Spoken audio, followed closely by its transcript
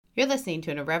You're listening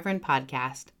to an Irreverent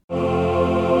podcast.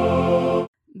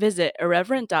 Visit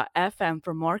irreverent.fm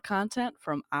for more content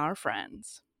from our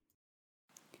friends.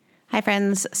 Hi,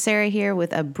 friends. Sarah here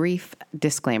with a brief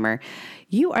disclaimer.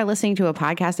 You are listening to a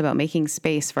podcast about making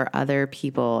space for other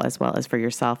people as well as for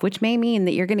yourself, which may mean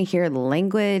that you're going to hear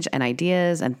language and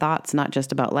ideas and thoughts not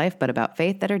just about life, but about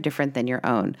faith that are different than your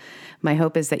own. My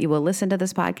hope is that you will listen to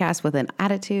this podcast with an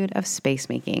attitude of space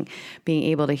making, being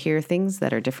able to hear things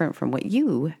that are different from what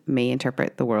you may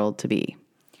interpret the world to be.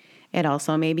 It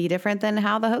also may be different than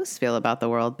how the hosts feel about the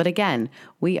world, but again,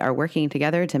 we are working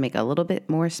together to make a little bit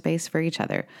more space for each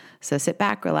other. So sit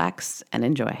back, relax, and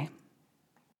enjoy.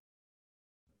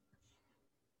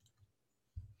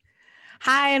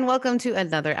 Hi, and welcome to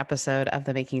another episode of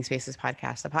the Making Spaces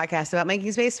podcast, a podcast about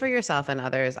making space for yourself and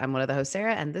others. I'm one of the hosts,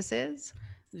 Sarah, and this is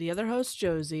the other host,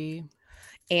 Josie.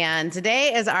 And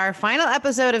today is our final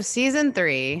episode of season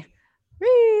 3.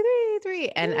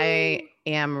 And I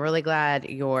am really glad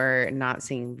you're not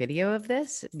seeing video of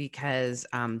this because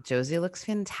Josie looks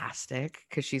fantastic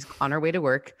because she's on her way to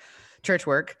work, church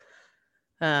work.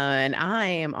 And I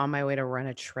am on my way to run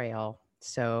a trail.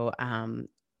 So,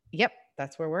 yep,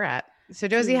 that's where we're at. So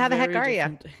Josie, how the heck are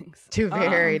you? Two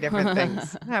very different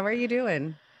things. How are you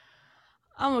doing?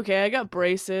 I'm okay. I got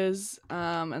braces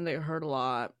and they hurt a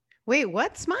lot. Wait,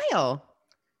 what? Smile.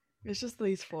 It's just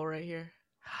these 4 right here.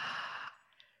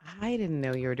 I didn't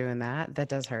know you were doing that. That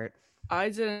does hurt. I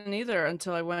didn't either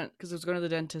until I went because I was going to the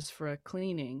dentist for a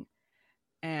cleaning.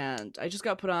 And I just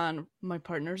got put on my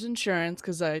partner's insurance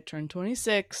because I turned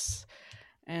 26.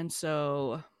 And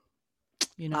so,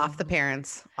 you know. Off the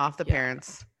parents.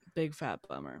 Big fat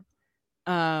bummer.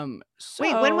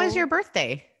 Wait, when was your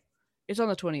birthday? It's on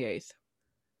the 28th.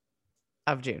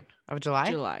 Of June? Of July?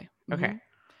 July. Okay. Mm-hmm.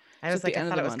 I was like, I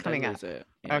thought it was coming up.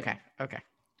 Yeah. Okay.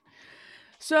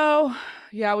 So,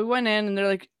 yeah, we went in and they're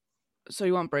like, so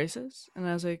you want braces? And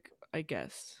I was like, I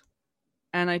guess.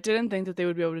 And I didn't think that they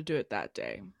would be able to do it that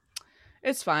day.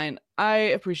 It's fine. I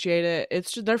appreciate it.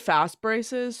 It's just, they're fast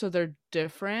braces, so they're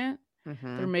different.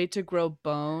 Mm-hmm. They're made to grow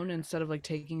bone instead of like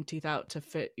taking teeth out to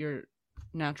fit your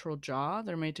natural jaw.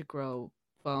 They're made to grow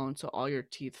bone so all your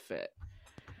teeth fit.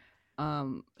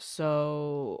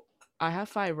 So I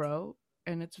have fibro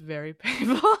and it's very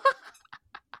painful.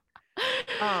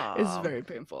 It's very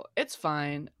painful. It's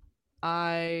fine.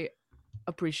 I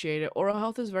appreciate it. Oral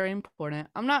health is very important.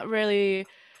 I'm not really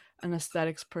an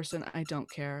aesthetics person. I don't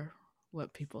care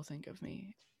what people think of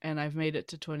me. And I've made it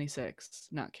to 26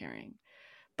 not caring.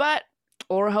 But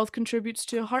oral health contributes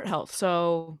to heart health.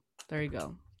 So there you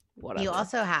go. Whatever. You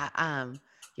also have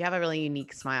you have a really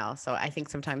unique smile. So I think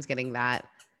sometimes getting that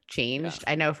changed.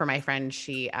 Yeah. I know for my friend,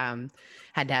 she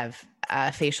had to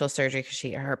have facial surgery because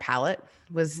her palate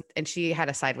was, and she had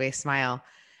a sideways smile.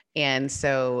 And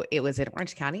so it was in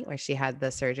Orange County where she had the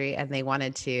surgery and they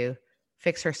wanted to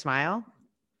fix her smile.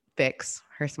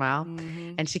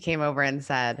 Mm-hmm. And she came over and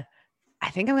said, I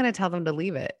think I'm going to tell them to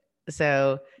leave it.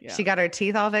 So she got her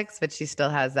teeth all fixed, but she still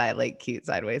has that like cute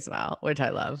sideways smile, which I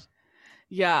love.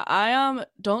 Yeah, I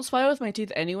don't smile with my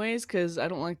teeth anyways because I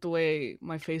don't like the way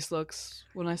my face looks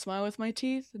when I smile with my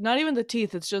teeth. Not even the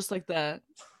teeth. It's just like that.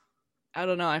 I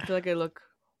don't know. I feel like I look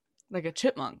like a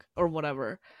chipmunk or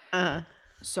whatever.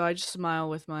 So I just smile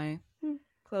with my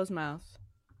closed mouth.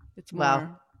 It's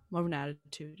more of an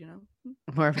attitude, you know?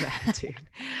 More of an attitude.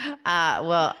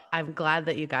 Well, I'm glad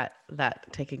that you got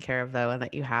that taken care of, though, and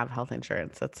that you have health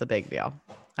insurance. That's a big deal.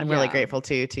 I'm really grateful,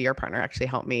 too, to your partner actually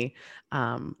helped me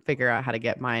figure out how to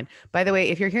get mine. By the way,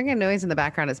 if you're hearing a noise in the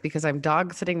background, it's because I'm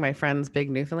dog sitting my friend's big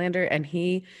Newfoundlander, and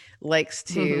he likes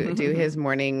to do his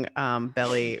morning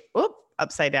belly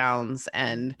upside downs,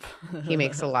 and he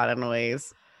makes a lot of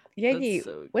noise. Yegi,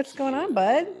 so what's going on,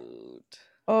 bud?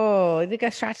 Oh, you think I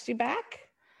scratched you back?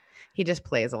 He just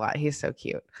plays a lot. He's so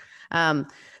cute.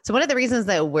 So one of the reasons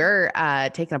that we're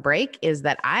taking a break is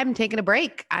that I'm taking a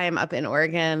break. I'm up in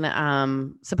Oregon,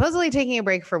 supposedly taking a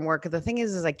break from work. The thing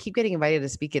is I keep getting invited to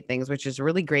speak at things, which is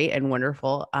really great and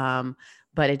wonderful.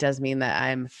 But it does mean that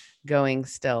I'm going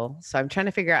still. So I'm trying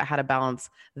to figure out how to balance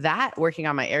that, working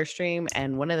on my Airstream.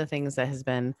 And one of the things that has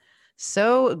been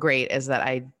so great is that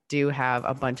I do have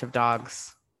a bunch of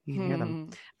dogs. You can hear them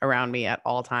around me at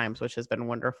all times, which has been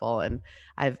wonderful. And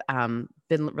I've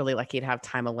been really lucky to have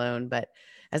time alone. But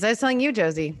as I was telling you,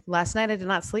 Josie, last night I did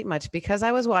not sleep much because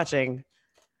I was watching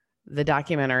the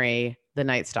documentary, The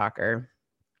Night Stalker.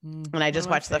 And I just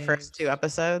watched the first 2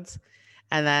 episodes.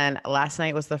 And then last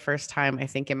night was the first time, I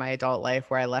think, in my adult life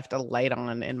where I left a light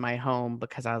on in my home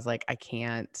because I was like, I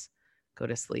can't go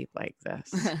to sleep like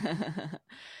this.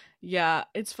 Yeah,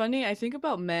 it's funny. I think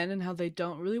about men and how they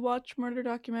don't really watch murder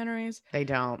documentaries. They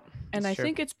don't. And It's I true.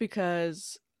 think it's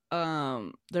because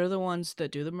they're the ones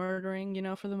that do the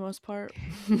murdering, for the most part.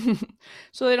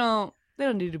 So they don't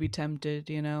need to be tempted,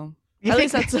 You At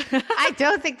least think that's I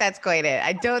don't think that's quite it.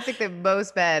 I don't think that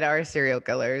most men are serial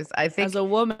killers. I as think a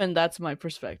woman, that's my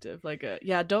perspective. Like,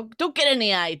 yeah, don't get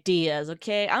any ideas,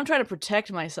 okay? I'm trying to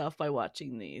protect myself by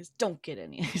watching these. Don't get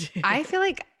any ideas. I feel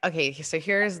like okay, so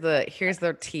here's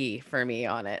the tea for me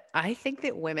on it. I think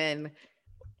that women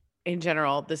in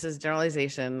general, this is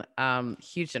generalization,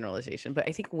 huge generalization, but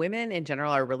I think women in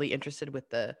general are really interested with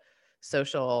the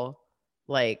social,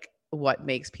 like what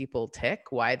makes people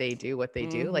tick, why they do what they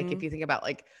do. Like if Mm-hmm. you think about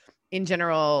like in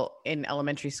general in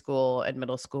elementary school and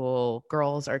middle school,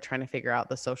 girls are trying to figure out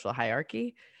the social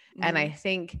hierarchy. And I Mm-hmm.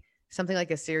 think something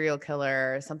like a serial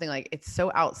killer, something like it's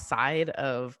so outside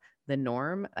of the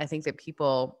norm. I think that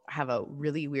people have a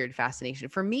really weird fascination.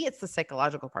 For me, it's the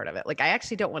psychological part of it. Like I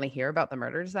actually don't want to hear about the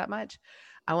murders that much.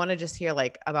 I want to just hear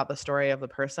like about the story of the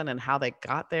person and how they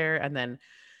got there. And then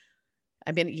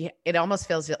I mean, it almost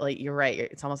feels like you're right.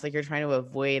 It's almost like you're trying to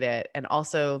avoid it. And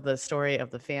also the story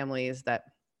of the families that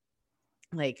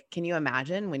like, can you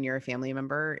imagine when your family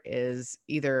member is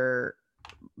either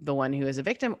the one who is a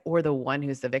victim or the one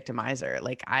who's the victimizer?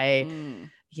 Like Mm.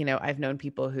 I've known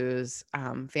people whose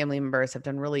family members have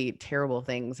done really terrible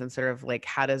things and sort of like,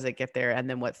 how does it get there? And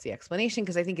then what's the explanation?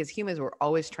 Because I think as humans, we're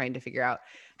always trying to figure out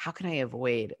how can I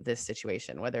avoid this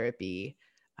situation, whether it be,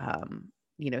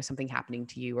 something happening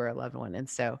to you or a loved one. And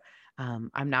so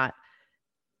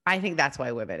I think that's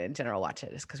why women in general watch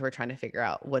it is because we're trying to figure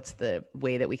out what's the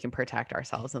way that we can protect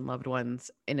ourselves and loved ones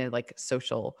in a like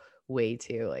social way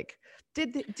too. Like,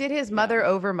 did his Yeah. mother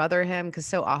over mother him? Because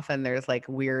so often there's like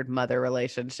weird mother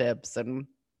relationships and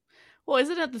Well,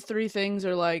 isn't it the three things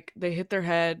are like they hit their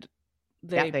head,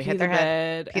 yeah, they they pee hit the their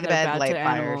head, bed, pee and the they're bed, bad to light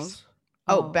fires. animals?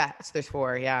 Oh, Oh, bats. There's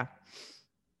four. Yeah,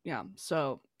 yeah.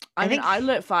 So, I I mean, think. I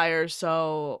lit fires,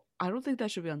 so I don't think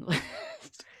that should be on the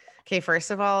list. Okay, first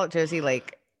of all, Josie,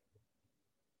 like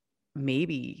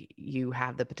maybe you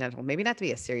have the potential, maybe not to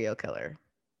be a serial killer.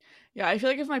 Yeah, I feel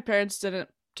like if my parents didn't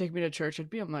take me to church, I'd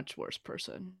be a much worse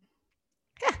person.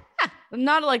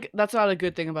 Not like that's not a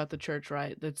good thing about the church,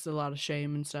 right? That's a lot of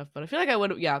shame and stuff. But I feel like I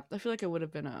would have. Yeah, I feel like I would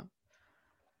have been a.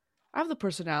 I have the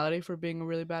personality for being a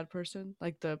really bad person,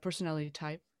 like the personality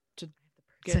type to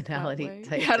get that Personality way.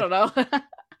 type. I don't know.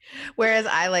 Whereas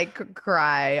I like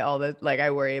cry all the like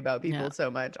I worry about Yeah. people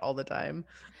so much all the time.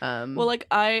 Well, like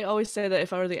I always say that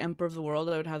if I were the emperor of the world,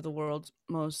 I would have the world's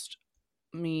most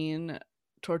mean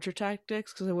torture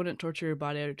tactics because I wouldn't torture your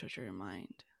body, I would torture your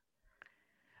mind.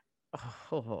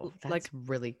 Oh, that's Like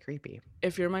really creepy.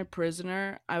 if you're my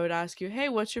prisoner, I would ask you, "Hey,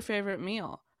 what's your favorite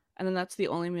meal?" And then that's the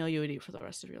only meal you would eat for the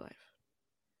rest of your life.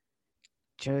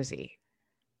 Josie,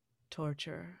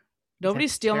 Torture. Nobody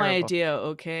that's steal my terrible. idea,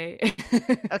 okay?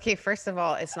 Okay, first of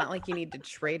all, it's not like you need to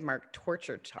trademark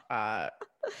torture.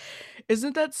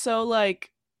 Isn't that so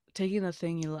like taking the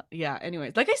thing you yeah,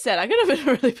 anyways. Like I said, I could have been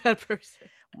a really bad person.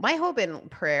 My hope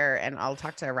and prayer, and I'll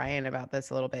talk to Ryan about this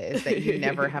a little bit, is that you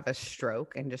never have a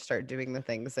stroke and just start doing the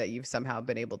things that you've somehow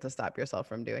been able to stop yourself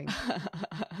from doing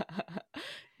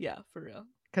Yeah, for real.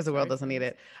 because the It's world very doesn't need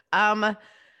close. it.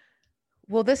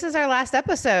 Well, this is our last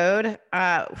episode.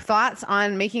 Thoughts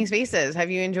on making spaces? Have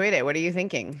you enjoyed it? What are you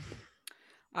thinking?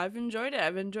 I've enjoyed it.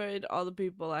 I've enjoyed all the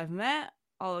people I've met,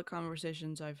 all the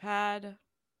conversations I've had.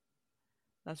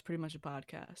 That's pretty much a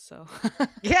podcast. So,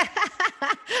 Yeah,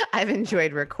 I've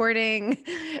enjoyed recording.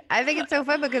 I think it's so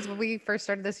fun because when we first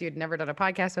started this, you had never done a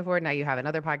podcast before. Now you have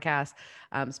another podcast.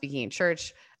 Speaking in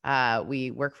church,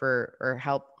 we work for or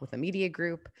help with a media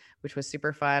group, which was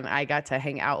super fun. I got to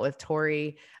hang out with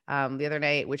Tori the other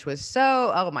night, which was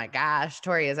oh my gosh,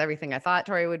 Tori is everything I thought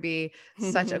Tori would be.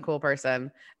 Such a cool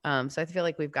person. So I feel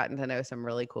like we've gotten to know some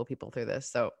really cool people through this.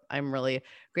 So I'm really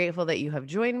grateful that you have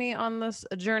joined me on this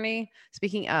journey.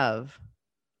 Speaking of,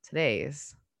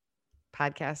 today's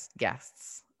podcast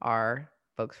guests are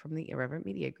folks from the Irreverent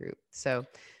Media Group. So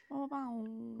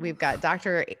we've got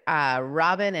Dr.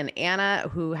 Robyn and Anna,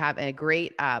 who have a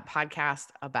great podcast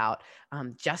about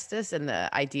justice and the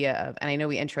idea of, and I know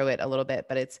we intro it a little bit,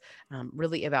 but it's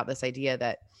really about this idea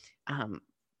that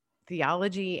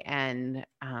theology and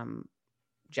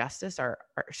justice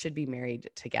should be married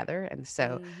together. And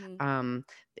so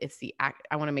it's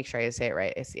I want to make sure I say it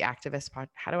right. It's the activist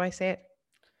how do I say it?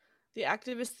 The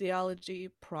Activist Theology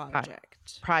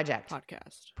Project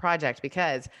Project,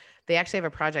 because they actually have a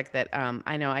project that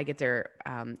I know I get their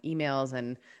emails,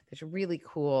 and there's really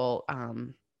cool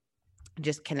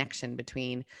just connection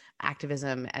between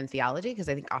activism and theology. Because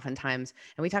I think oftentimes,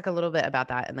 and we talk a little bit about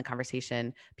that in the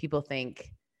conversation, people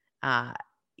think,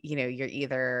 you're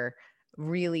either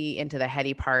really into the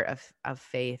heady part of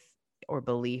faith or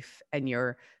belief, and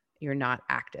you're not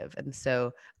active. And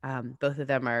so both of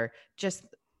them are just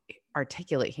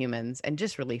articulate humans and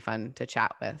just really fun to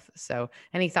chat with. So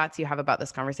any thoughts you have about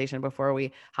this conversation before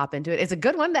we hop into it? It's a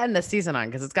good one to end the season on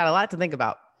because it's got a lot to think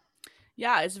about.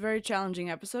 Yeah, it's a very challenging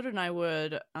episode, and I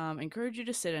would encourage you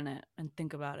to sit in it and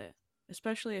think about it,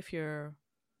 especially if you're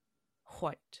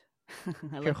white.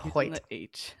 I You're like using white. the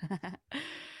H.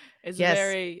 It's Yes.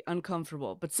 very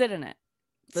uncomfortable, but sit in it.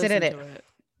 Sit in Listen it. to it.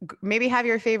 Maybe have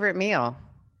your favorite meal.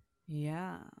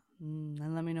 Yeah.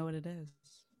 And let me know what it is.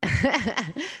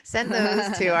 Send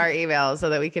those to our email so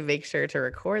that we can make sure to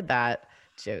record that,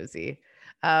 Josie.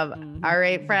 All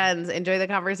right, friends, enjoy the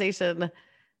conversation.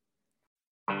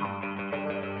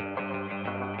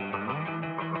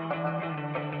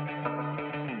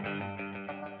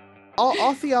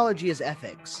 All theology is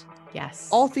ethics. Yes.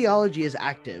 All theology is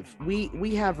active.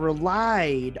 We have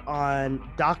relied on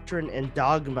doctrine and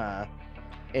dogma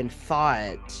and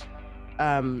thought,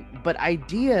 but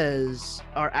ideas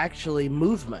are actually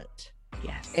movement.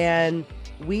 Yes. And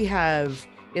we have,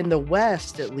 in the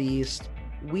West at least,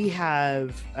 we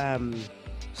have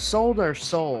sold our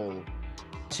soul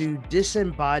to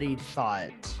disembodied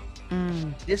thought,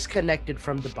 disconnected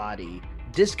from the body,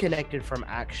 disconnected from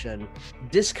action,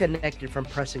 disconnected from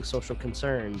pressing social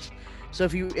concerns. So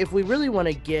if we really want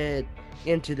to get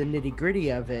into the nitty-gritty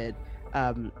of it,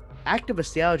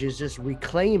 activist theology is just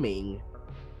reclaiming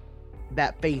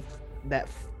that faith, that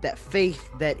faith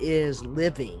that is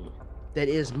living, that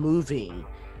is moving,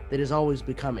 that is always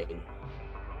becoming.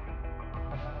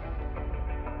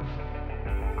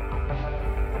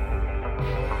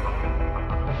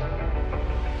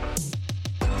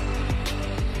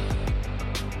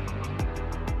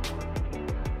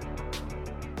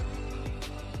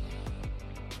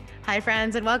 Hi,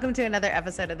 friends, and welcome to another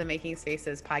episode of the Making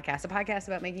Spaces podcast, a podcast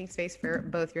about making space for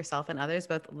both yourself and others,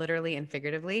 both literally and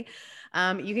figuratively.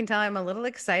 You can tell I'm a little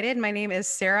excited. My name is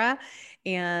Sarah,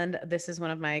 and this is one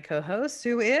of my co-hosts,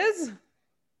 who is...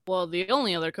 Well, the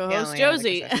only other co-host,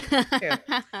 Josie.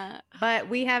 But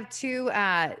we have two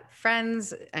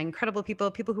friends, incredible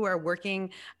people who are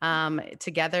working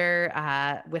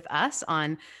together with us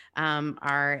on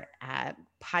our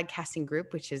podcasting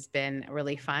group, which has been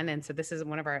really fun. And so this is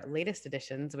one of our latest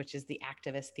editions, which is the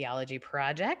Activist Theology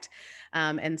Project.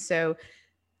 And so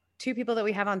two people that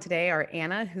we have on today are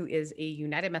Anna, who is a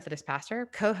United Methodist pastor,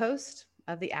 co-host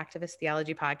of the Activist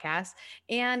Theology podcast.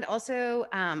 And also,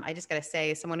 I just got to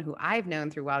say, someone who I've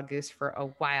known through Wild Goose for a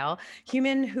while,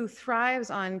 human who thrives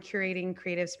on curating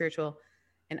creative, spiritual,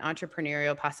 and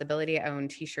entrepreneurial possibility. I own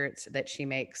t-shirts that she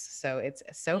makes. So it's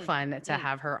so fun to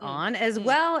have her on, as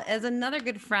well as another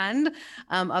good friend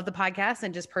of the podcast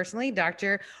and just personally,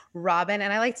 Dr. Robyn.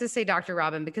 And I like to say Dr.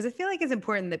 Robyn because I feel like it's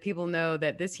important that people know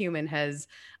that this human has,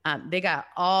 they got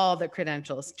all the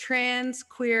credentials: trans,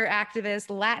 queer activist,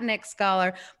 Latinx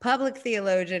scholar, public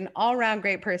theologian, all-around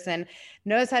great person,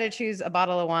 knows how to choose a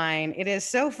bottle of wine. It is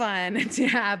so fun to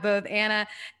have both Anna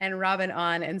and Robyn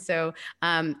on. And so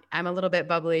I'm a little bit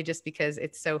bubbly just because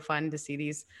it's so fun to see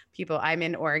these people. I'm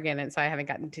in Oregon, and so I haven't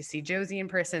gotten to see Josie in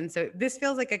person. So this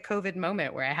feels like a COVID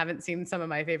moment where I haven't seen some of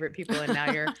my favorite people, and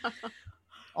now you're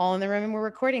all in the room and we're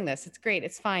recording this. It's great.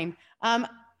 It's fine.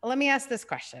 Let me ask this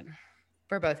question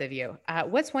for both of you.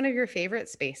 What's one of your favorite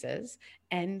spaces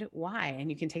and why? And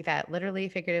you can take that literally,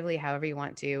 figuratively, however you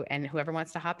want to. And whoever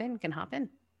wants to hop in can hop in.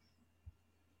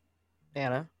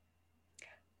 Anna,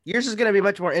 yours is going to be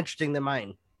much more interesting than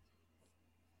mine.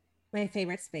 My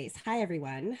favorite space. Hi,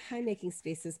 everyone. Hi, Making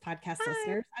Spaces podcast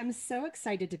listeners. I'm so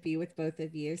excited to be with both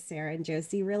of you, Sarah and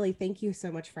Josie. Really, thank you so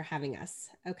much for having us.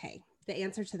 Okay, the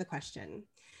answer to the question.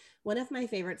 One of my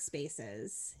favorite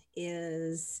spaces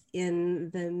is in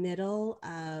the middle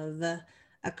of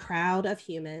a crowd of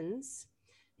humans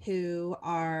who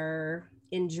are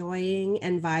enjoying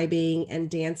and vibing and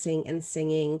dancing and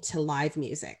singing to live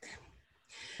music.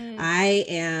 I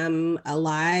am a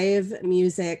live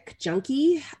music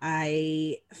junkie.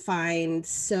 I find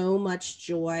so much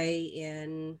joy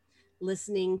in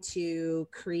listening to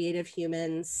creative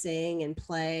humans sing and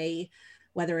play,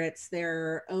 whether it's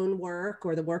their own work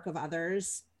or the work of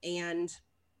others. And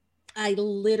I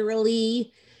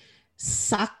literally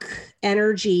suck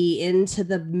energy into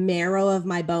the marrow of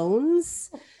my bones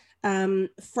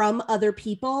from other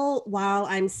people while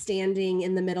I'm standing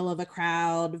in the middle of a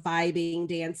crowd, vibing,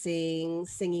 dancing,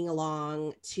 singing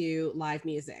along to live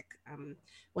music.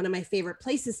 one of my favorite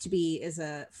places to be is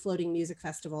a floating music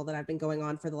festival that I've been going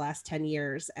on for the last 10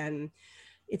 years. And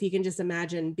if you can just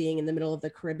imagine being in the middle of the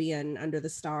Caribbean under the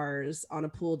stars on a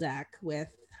pool deck with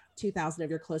 2,000 of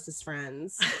your closest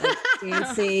friends, like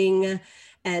dancing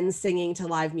and singing to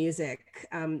live music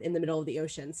in the middle of the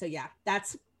ocean. So yeah,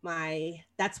 that's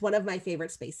one of my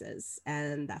favorite spaces,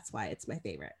 and that's why it's my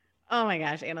favorite. Oh my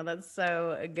gosh, Anna, that's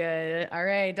so good. All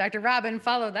right, Dr. Robyn,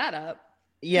 follow that up.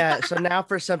 Yeah, so now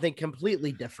for something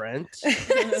completely different. Says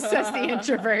the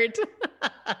introvert.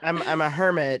 I'm a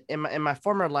hermit. In my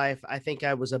former life, I think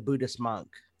I was a Buddhist monk,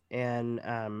 and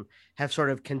have sort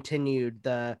of continued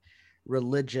the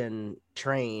religion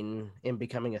train in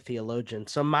becoming a theologian.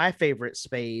 So my favorite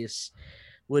space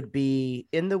would be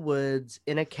in the woods,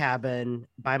 in a cabin,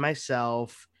 by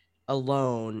myself,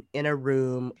 alone, in a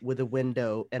room with a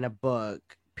window and a book,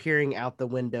 peering out the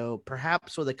window,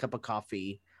 perhaps with a cup of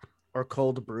coffee or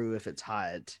cold brew if it's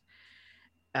hot.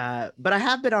 But I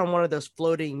have been on one of those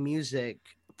floating music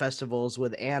festivals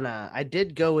with Anna. I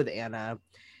did go with Anna,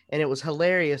 and it was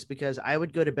hilarious because I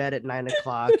would go to bed at 9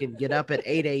 o'clock and get up at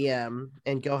 8 a.m.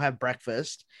 and go have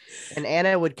breakfast. And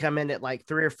Anna would come in at like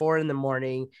 3 or 4 in the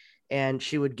morning, and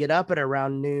she would get up at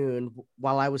around noon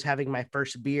while I was having my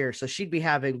first beer. So she'd be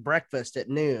having breakfast at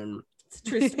noon. It's a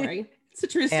true story. It's a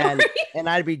true story. And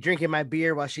I'd be drinking my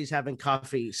beer while she's having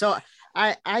coffee. So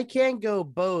I can go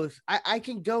both. I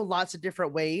can go lots of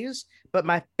different ways, but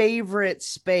my favorite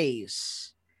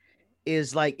space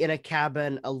is like in a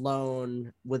cabin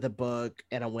alone with a book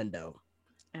and a window.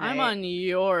 I'm on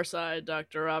your side,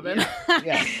 Dr. Robyn.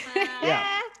 Yeah.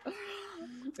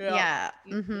 Yeah.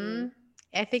 Mm-hmm.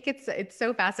 I think it's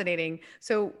so fascinating.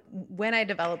 So when I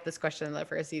developed this question in the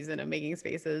first season of Making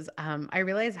Spaces, I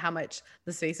realized how much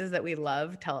the spaces that we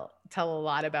love tell a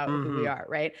lot about who we are,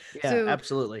 right? Yeah, so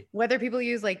absolutely. Whether people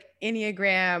use like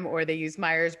Enneagram or they use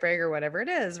Myers-Briggs or whatever it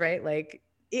is, right? Like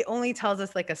it only tells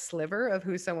us like a sliver of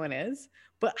who someone is.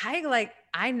 But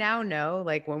I now know,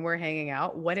 like when we're hanging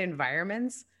out, what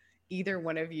environments either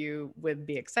one of you would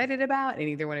be excited about and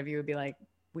either one of you would be like,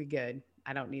 we good.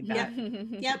 I don't need that.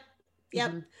 Yep.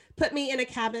 Mm-hmm. Put me in a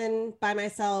cabin by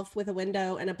myself with a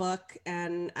window and a book,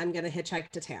 and I'm going to hitchhike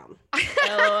to town.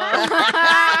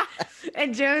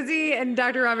 And Josie and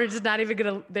Dr. Robyn are just not even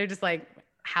going to, they're just like,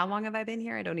 how long have I been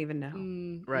here? I don't even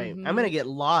know. Right. I'm going to get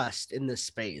lost in this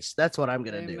space. That's what I'm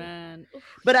going to do.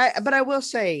 But I will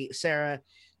say, Sarah,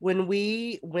 when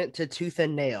we went to Tooth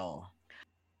and Nail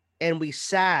and we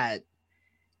sat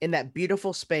in that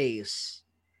beautiful space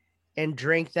and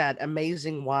drank that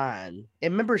amazing wine.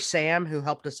 And remember Sam, who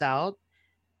helped us out?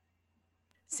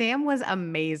 Sam was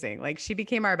amazing. Like she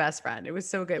became our best friend. It was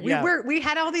so good. We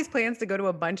had all these plans to go to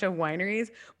a bunch of wineries,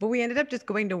 but we ended up just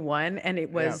going to one, and it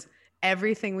was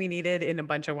everything we needed in a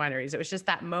bunch of wineries. It was just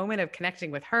that moment of connecting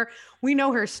with her. We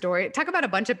know her story. Talk about a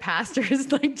bunch of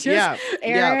pastors, like just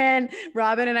Aaron,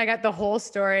 Robyn, and I got the whole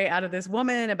story out of this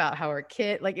woman about how her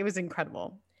kid, like it was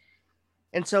incredible.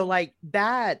 And so like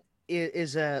that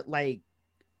is a like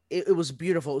it was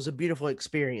beautiful. It was a beautiful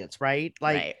experience, right?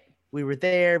 Like we were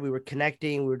there, we were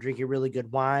connecting, we were drinking really good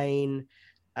wine.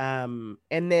 And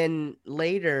then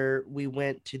later we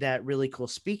went to that really cool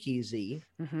speakeasy.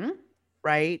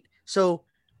 Right. So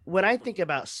when I think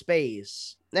about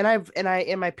space, and I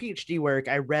in my PhD work,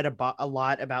 I read a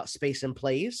lot about space and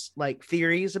place, like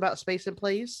theories about space and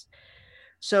place.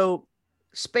 So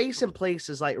space and place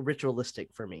is like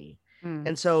ritualistic for me.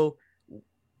 And so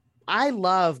I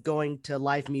love going to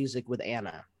live music with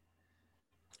Anna.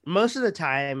 Most of the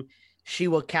time, she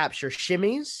will capture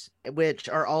shimmies, which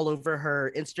are all over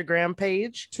her Instagram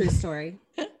page. True story.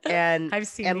 And I've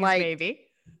seen these, maybe.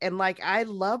 And like I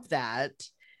love that.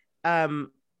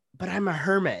 But I'm a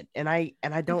hermit, and I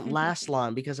don't last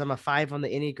long because I'm a 5 on the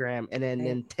Enneagram and an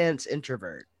intense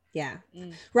introvert. Yeah.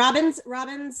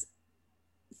 Robyn's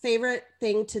favorite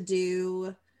thing to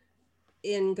do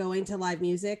in going to live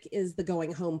music is the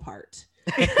going home part.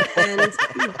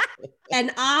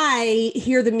 and I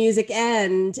hear the music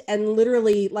end and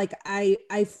literally like I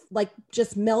like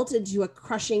just melt into a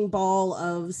crushing ball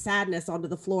of sadness onto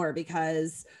the floor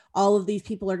because all of these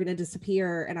people are going to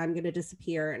disappear and I'm going to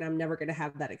disappear and I'm never going to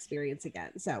have that experience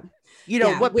again. So, we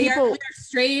are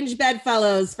strange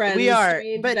bedfellows, friends. We are,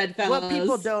 strange but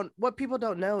bedfellows. what people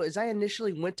don't know is I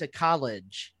initially went to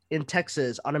college in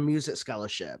Texas on a music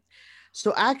scholarship.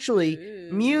 So actually,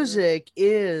 music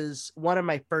is one of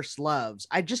my first loves.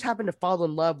 I just happened to fall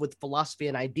in love with philosophy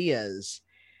and ideas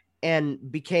and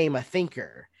became a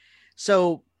thinker.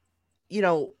 So,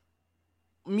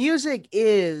 music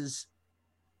is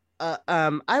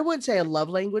I would say a love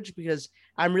language because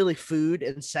I'm really food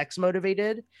and sex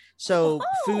motivated. So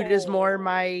food is more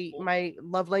my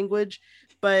love language,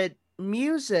 but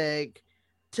music,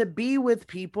 to be with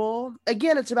people,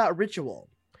 again, it's about ritual.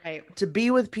 Right. To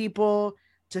be with people,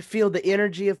 to feel the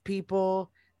energy of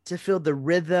people, to feel the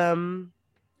rhythm,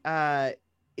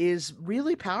 is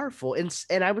really powerful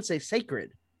and I would say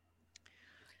sacred.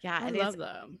 Yeah, I and love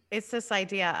that. it's this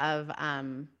idea of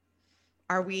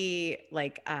are we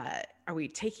like are we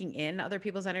taking in other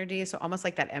people's energy? So almost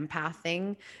like that empath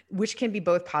thing, which can be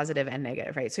both positive and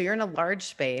negative, right? So you're in a large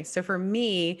space. So for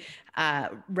me,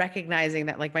 recognizing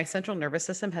that like my central nervous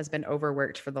system has been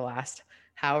overworked for the last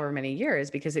however many years,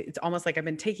 because it's almost like I've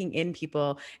been taking in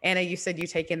people. Anna, you said you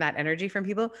take in that energy from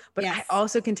people, but I Yes.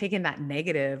 also can take in that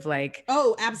negative like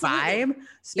absolutely. vibe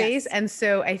space. Yes. And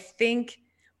so I think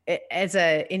as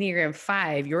a Enneagram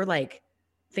 5, you're like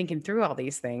thinking through all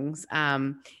these things.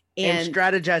 And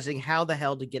strategizing how the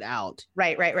hell to get out.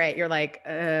 Right. You're like,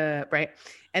 right.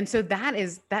 And so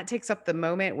that takes up the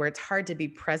moment where it's hard to be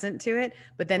present to it.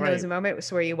 But then those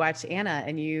moments where you watch Anna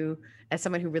and you, as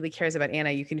someone who really cares about Anna,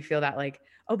 you can feel that like,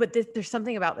 oh, but there's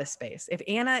something about this space. If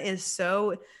Anna is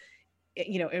so,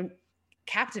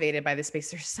 captivated by this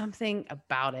space, there's something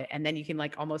about it. And then you can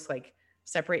like almost like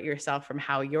separate yourself from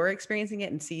how you're experiencing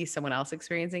it and see someone else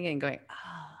experiencing it and going,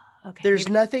 oh, okay. There's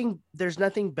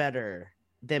nothing better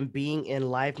than being in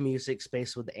live music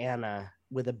space with Anna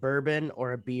with a bourbon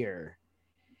or a beer.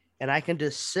 And I can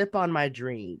just sip on my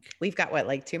drink. We've got what,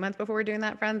 like 2 months before we're doing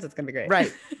that, friends? It's going to be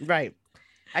great. Right.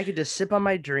 I could just sip on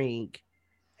my drink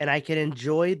and I can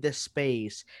enjoy the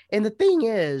space. And the thing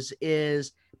is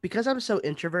because I'm so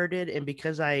introverted and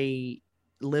because I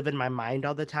live in my mind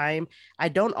all the time, I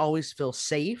don't always feel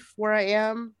safe where I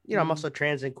am. I'm also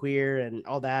trans and queer and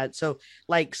all that. So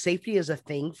like safety is a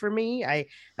thing for me.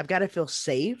 I've got to feel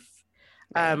safe.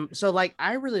 Right. So like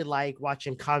I really like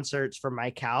watching concerts from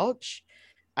my couch.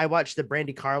 I watched the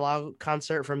Brandi Carlile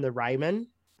concert from the Ryman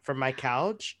from my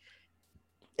couch.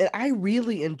 And I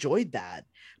really enjoyed that.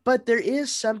 But there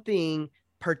is something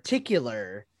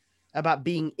particular about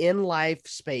being in life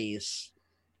space,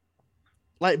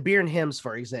 like beer and hymns,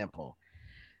 for example.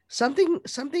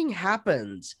 Something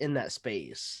happens in that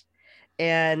space.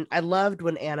 And I loved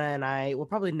when Anna and I will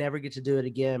probably never get to do it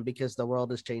again because the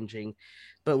world is changing.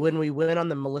 But when we went on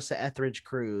the Melissa Etheridge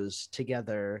cruise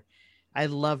together, I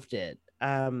loved it.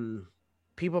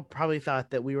 People probably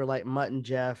thought that we were like Mutt and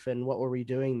Jeff and what were we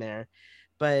doing there?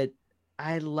 But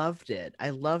I loved it.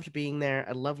 I loved being there.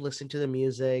 I loved listening to the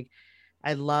music.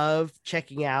 I love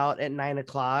checking out at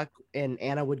 9:00, and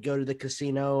Anna would go to the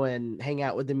casino and hang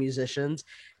out with the musicians.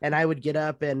 And I would get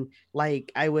up and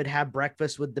like, I would have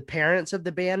breakfast with the parents of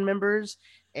the band members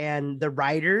and the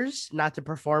writers, not the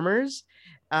performers.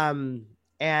 And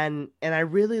I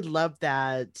really love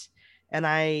that. And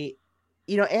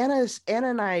Anna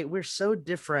and I, we're so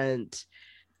different,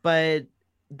 but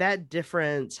that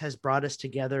difference has brought us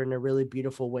together in a really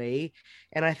beautiful way.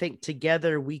 And I think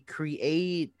together we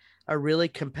create a really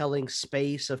compelling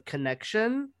space of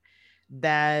connection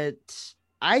that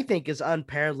I think is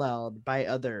unparalleled by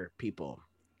other people.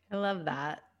 I love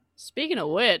that. Speaking of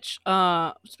which,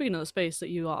 speaking of the space that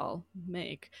you all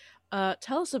make,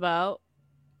 tell us about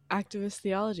Activist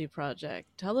Theology Project.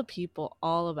 Tell the people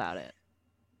all about it.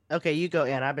 Okay, you go,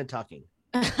 Anna. I've been talking.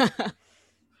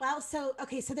 Well, so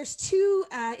there's two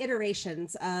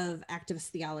iterations of activist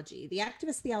theology. The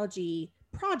Activist Theology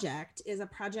Project is a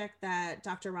project that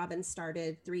Dr. Robyn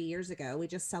started 3 years ago. We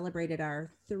just celebrated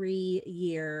our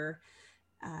 3-year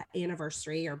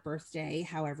anniversary or birthday,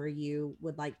 however you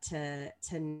would like to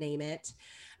name it.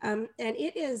 And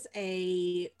it is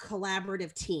a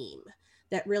collaborative team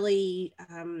that really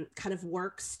kind of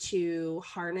works to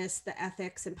harness the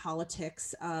ethics and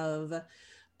politics of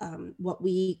what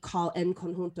we in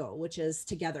conjunto, which is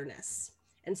togetherness.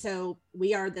 And so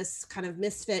we are this kind of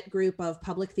misfit group of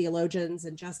public theologians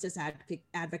and justice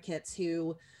advocates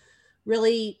who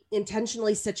really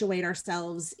intentionally situate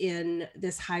ourselves in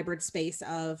this hybrid space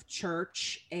of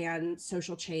church and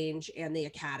social change and the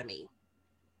academy.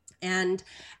 And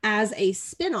as a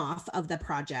spinoff of the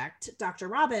project, Dr.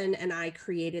 Robyn and I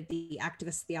created the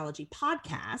Activist Theology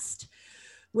Podcast,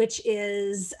 which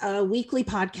is a weekly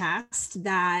podcast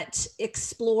that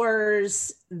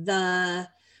explores the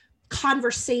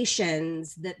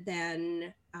conversations that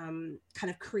then kind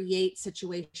of create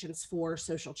situations for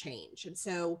social change. And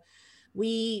so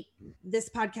this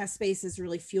podcast space is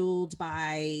really fueled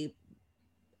by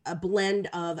a blend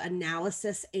of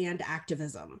analysis and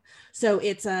activism. So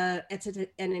it's an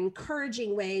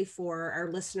encouraging way for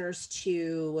our listeners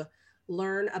to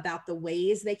learn about the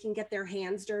ways they can get their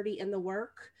hands dirty in the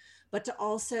work, but to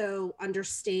also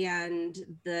understand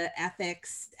the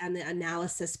ethics and the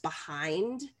analysis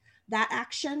behind that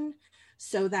action,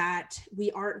 so that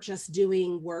we aren't just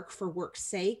doing work for work's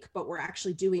sake, but we're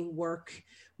actually doing work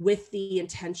with the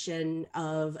intention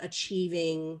of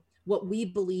achieving what we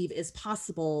believe is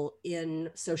possible in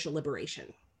social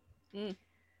liberation. Mm.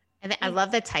 And I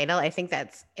love the title. I think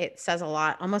it says a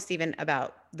lot, almost even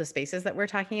about the spaces that we're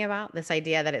talking about. This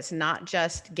idea that it's not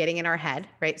just getting in our head,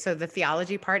 right? So the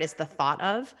theology part is the thought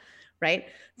of, right?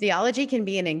 Theology can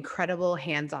be an incredible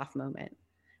hands-off moment,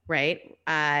 right?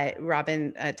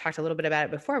 Robyn talked a little bit about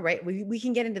it before, right? We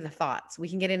can get into the thoughts. We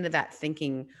can get into that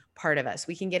thinking part of us.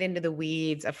 We can get into the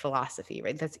weeds of philosophy,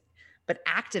 right? But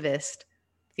activist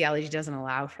theology doesn't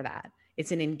allow for that.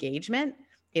 It's an engagement.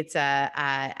 It's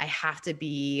I have to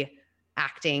be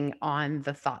acting on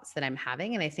the thoughts that I'm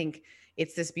having. And I think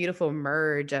it's this beautiful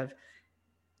merge of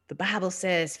the Bible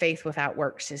says faith without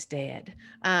works is dead.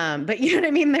 But you know what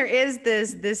I mean? There is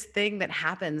this thing that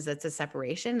happens that's a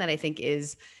separation that I think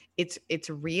it's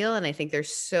real. And I think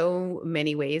there's so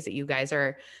many ways that you guys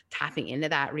are tapping into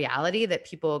that reality that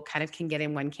people kind of can get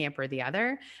in one camp or the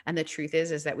other. And the truth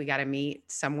is that we got to meet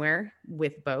somewhere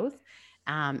with both.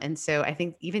 And so I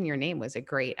think even your name was a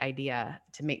great idea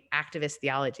to make activist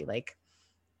theology. Like,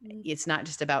 it's not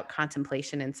just about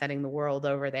contemplation and setting the world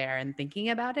over there and thinking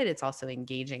about it. It's also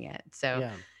engaging it. So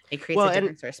it creates a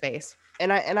different sort of space.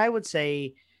 And I would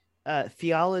say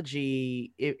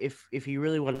theology, if you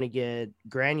really want to get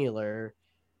granular,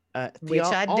 which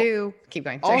I do. Keep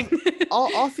going.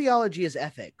 All theology is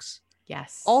ethics.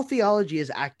 Yes. All theology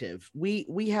is active.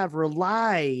 We have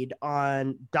relied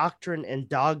on doctrine and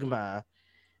dogma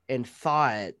and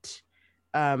thought,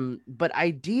 but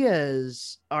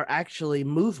ideas are actually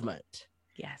movement.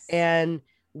 Yes. And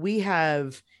we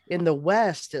have, in the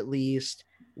West at least,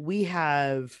 we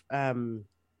have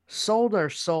sold our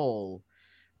soul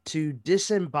to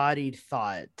disembodied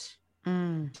thought,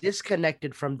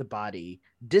 disconnected from the body,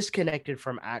 disconnected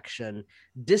from action,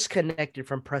 disconnected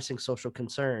from pressing social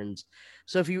concerns.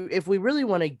 So if we really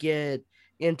want to get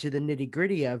into the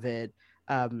nitty-gritty of it,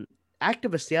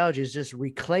 activist theology is just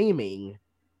reclaiming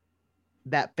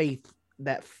that faith,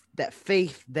 that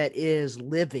faith that is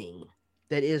living,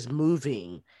 that is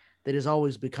moving, that is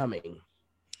always becoming.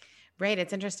 Right.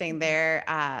 It's interesting.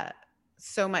 There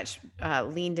so much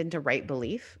leaned into right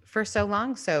belief for so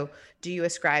long. So do you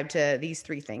ascribe to these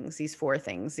three things, these four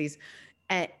things,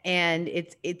 and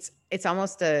it's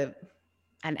almost an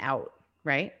out,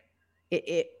 right?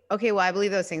 Okay, well, I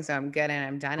believe those things, so I'm good and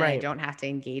I'm done, right. And I don't have to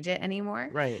engage it anymore.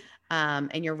 Right.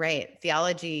 And you're right.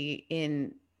 Theology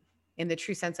in the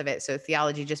true sense of it. So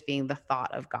theology just being the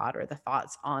thought of God or the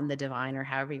thoughts on the divine or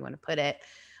however you want to put it.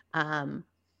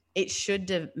 It should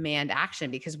demand action,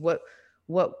 because what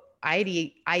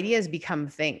ideas become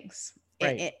things.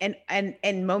 Right.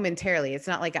 And momentarily, it's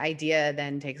not like idea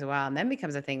then takes a while and then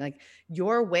becomes a thing. Like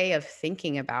your way of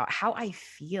thinking about how I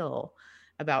feel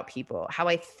about people, how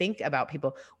I think about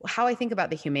people, how I think about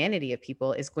the humanity of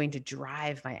people is going to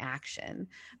drive my action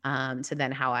to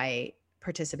then how I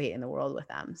participate in the world with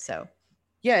them. So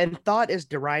yeah, and thought is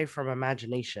derived from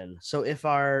imagination. So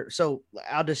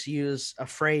I'll just use a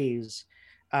phrase,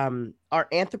 our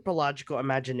anthropological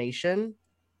imagination,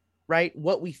 right?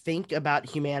 What we think about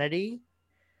humanity.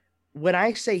 When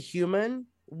I say human,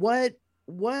 what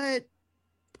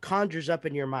conjures up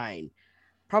in your mind?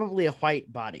 Probably a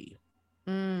white body.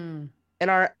 And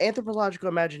our anthropological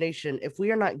imagination, if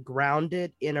we are not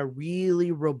grounded in a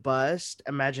really robust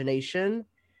imagination,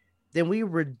 then we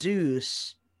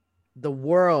reduce the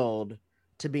world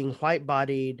to being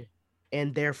white-bodied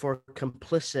and therefore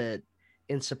complicit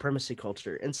in supremacy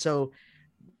culture. And so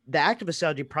the Activist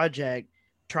Theology Project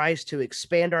tries to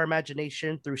expand our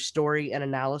imagination through story and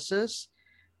analysis,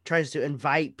 tries to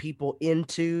invite people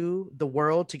into the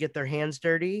world to get their hands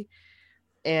dirty.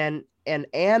 And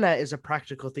Anna is a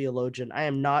practical theologian. I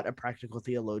am not a practical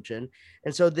theologian.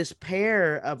 And so this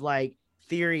pair of like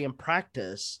theory and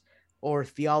practice, or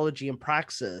theology and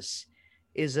praxis,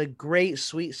 is a great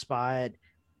sweet spot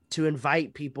to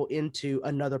invite people into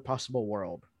another possible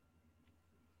world.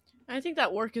 I think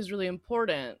that work is really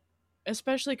important,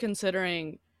 especially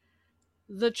considering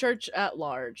the church at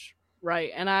large,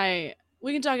 right? And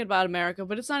we can talk about America,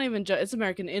 but it's not even just, it's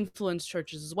American influenced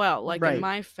churches as well. Like in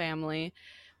my family,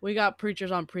 we got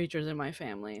preachers on preachers in my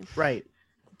family. Right.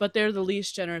 But they're the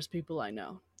least generous people I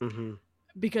know. Mm-hmm.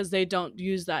 Because they don't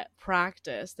use that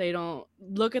practice. They don't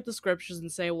look at the scriptures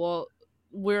and say, well,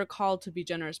 we're called to be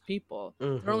generous people.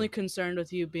 Mm-hmm. They're only concerned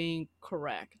with you being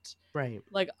correct. Right.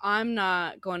 Like, I'm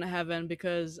not going to heaven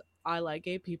because I like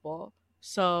gay people.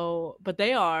 So, but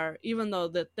they are, even though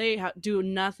that they do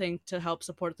nothing to help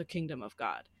support the kingdom of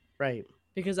God. Right.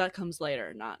 Because that comes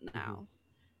later, not now.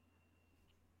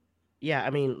 Yeah, I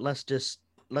mean, let's just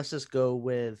go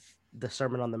with the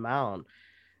Sermon on the Mount.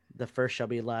 The first shall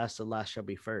be last, the last shall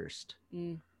be first.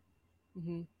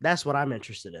 That's what I'm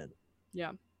interested in.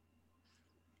 Yeah.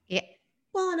 Yeah.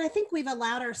 Well, and I think we've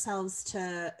allowed ourselves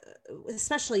to,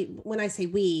 especially when I say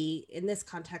we, in this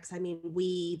context, I mean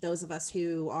we, those of us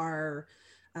who are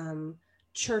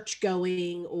church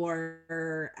going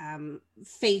or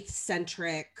faith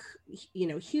centric,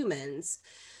 humans,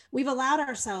 we've allowed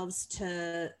ourselves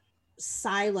to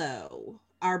silo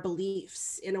our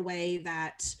beliefs in a way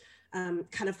that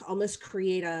kind of almost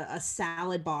create a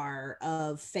salad bar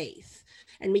of faith.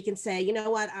 And we can say, you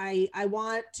know what, I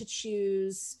want to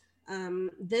choose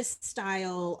this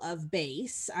style of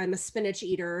base. I'm a spinach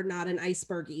eater, not an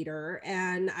iceberg eater.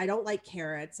 And I don't like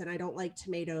carrots and I don't like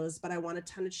tomatoes, but I want a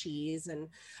ton of cheese. And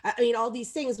I mean, all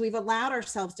these things, we've allowed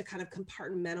ourselves to kind of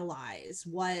compartmentalize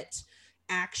what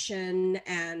action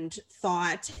and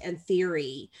thought and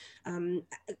theory kind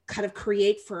of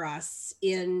create for us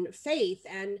in faith.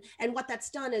 And what that's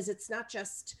done is it's not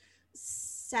just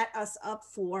set us up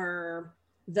for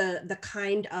the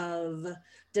kind of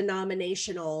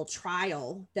denominational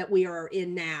trial that we are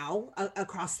in now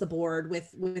across the board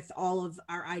with all of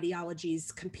our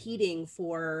ideologies competing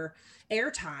for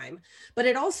airtime, but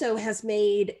it also has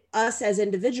made us as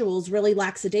individuals really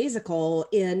lackadaisical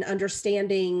in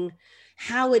understanding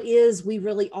how it is we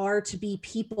really are to be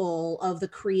people of the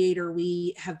creator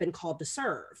we have been called to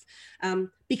serve,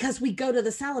 because we go to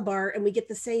the salad bar and we get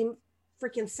the same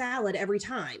freaking salad every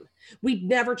time. We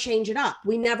never change it up.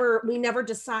 We never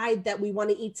decide that we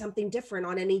want to eat something different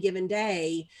on any given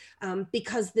day,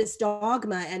 because this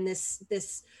dogma and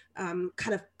this kind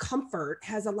of comfort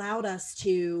has allowed us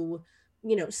to,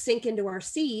 sink into our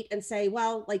seat and say,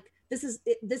 well, like this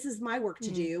is my work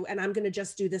to do, and I'm going to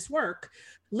just do this work.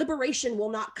 Liberation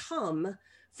will not come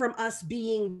from us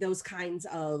being those kinds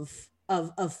of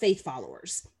faith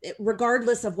followers.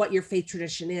 Regardless of what your faith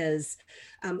tradition is,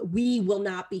 we will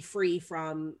not be free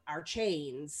from our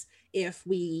chains if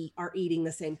we are eating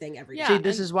the same thing every day. See,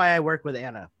 this is why I work with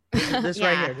Anna. This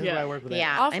right here. This is why I work with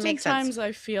Anna. Oftentimes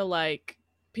I feel like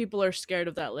people are scared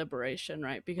of that liberation,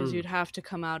 right? Because you'd have to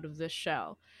come out of this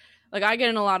shell. Like, I get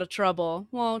in a lot of trouble.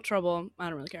 Well, trouble, I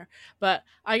don't really care. But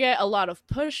I get a lot of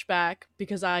pushback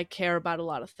because I care about a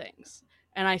lot of things.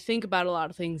 And I think about a lot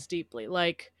of things deeply.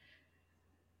 Like,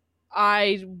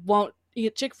 I won't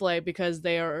eat Chick-fil-A because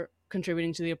they are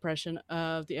contributing to the oppression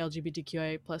of the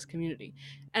LGBTQIA plus community.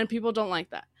 And people don't like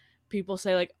that. People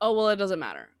say, like, oh, well, it doesn't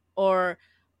matter. Or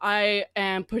I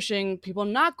am pushing people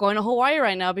not going to Hawaii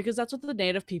right now because that's what the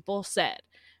native people said.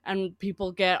 And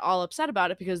people get all upset about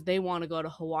it because they want to go to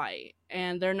Hawaii.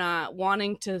 And they're not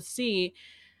wanting to see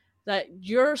that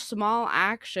your small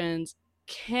actions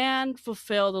can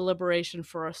fulfill the liberation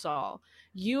for us all.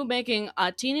 You making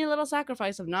a teeny little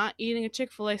sacrifice of not eating a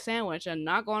Chick-fil-A sandwich and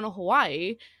not going to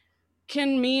Hawaii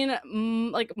can mean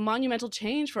like monumental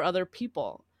change for other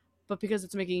people. But because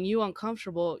it's making you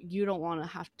uncomfortable, you don't want to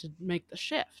have to make the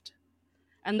shift.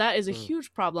 And that is a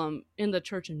huge problem in the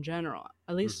church in general,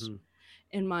 at least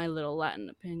in my little Latin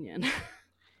opinion.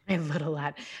 A little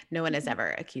Latin. No one has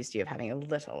ever accused you of having a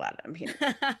little Latin opinion.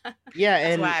 Yeah,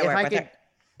 and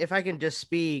if I can just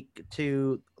speak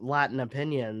to Latin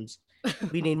opinions,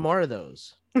 we need more of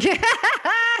those.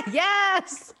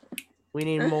 Yes. We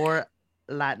need more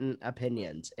Latin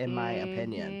opinions, in my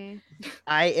opinion.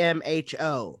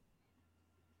 IMHO.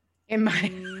 In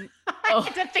my I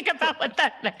had to think about what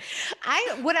that meant.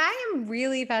 What I am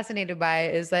really fascinated by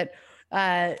is that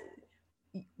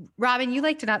Robyn, you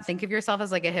like to not think of yourself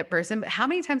as like a hip person, but how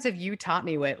many times have you taught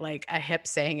me what like a hip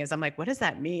saying is? I'm like, what does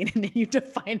that mean? And then you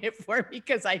define it for me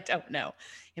because I don't know,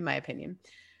 in my opinion.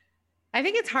 I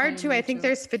think it's hard too. I think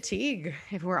there's fatigue,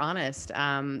 if we're honest.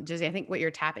 Josie, I think what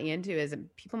you're tapping into is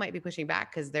people might be pushing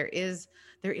back because there is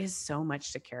so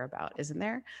much to care about, isn't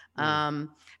there? I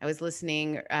was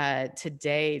listening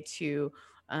today to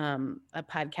a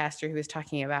podcaster who was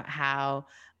talking about how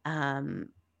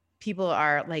people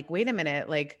are like, wait a minute,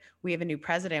 like we have a new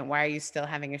president. Why are you still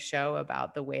having a show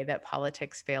about the way that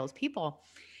politics fails people?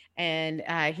 And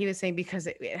he was saying because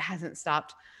it hasn't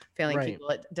stopped failing people.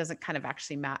 It doesn't kind of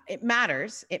actually matter. It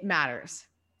matters. It matters.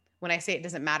 When I say it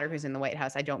doesn't matter who's in the White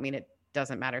House, I don't mean it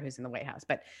doesn't matter who's in the White House.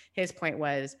 But his point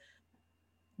was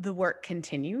the work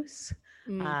continues.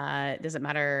 It doesn't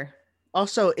matter.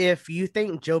 Also, if you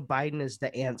think Joe Biden is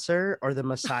the answer or the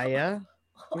Messiah,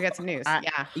 we got some news.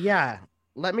 Yeah.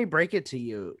 Let me break it to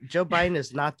you. Joe Biden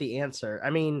is not the answer. I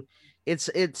mean,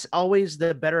 It's always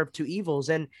the better of two evils.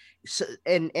 And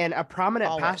a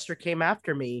prominent pastor came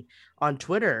after me on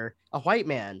Twitter, a white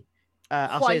man.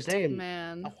 I'll say his name.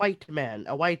 A white man,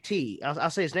 a YT. I'll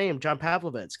say his name. John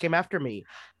Pavlovitz came after me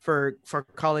for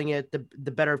calling it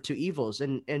the better of two evils.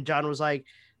 And John was like,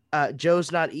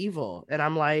 Joe's not evil. And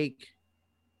I'm like,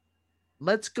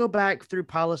 let's go back through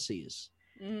policies.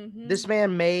 Mm-hmm. This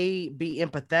man may be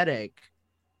empathetic,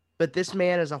 but this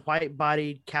man is a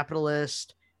white-bodied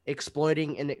capitalist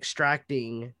exploiting and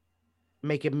extracting,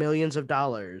 making millions of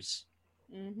dollars.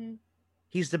 Mm-hmm.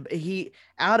 He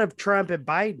out of Trump and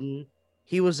Biden,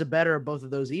 he was the better of both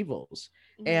of those evils.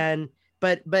 Mm-hmm. And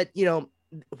but you know,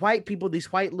 white people,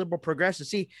 these white liberal progressives,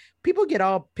 see, people get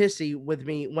all pissy with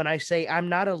me when I say I'm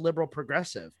not a liberal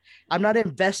progressive. I'm not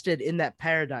invested in that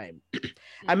paradigm.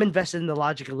 I'm invested in the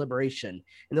logic of liberation.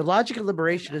 And the logic of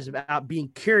liberation is about being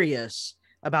curious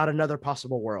about another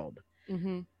possible world.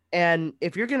 Mm-hmm. And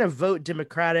if you're going to vote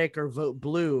Democratic or vote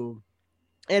blue,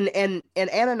 and Anna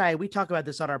and I, we talk about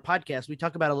this on our podcast. We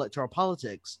talk about electoral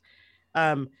politics.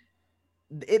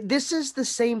 This is the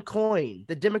same coin,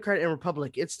 the Democrat and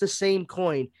Republic. It's the same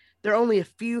coin. There are only a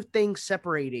few things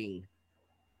separating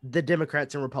the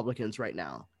Democrats and Republicans right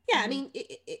now. Yeah, I mean,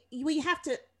 we have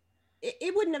to.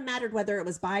 It wouldn't have mattered whether it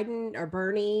was Biden or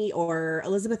Bernie or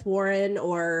Elizabeth Warren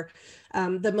or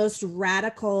the most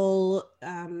radical,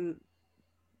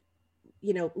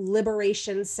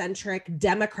 liberation-centric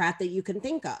Democrat that you can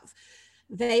think of.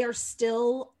 They are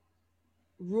still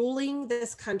ruling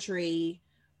this country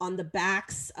on the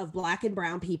backs of Black and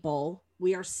brown people.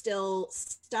 We are still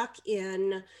stuck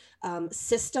in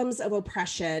systems of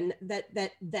oppression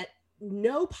that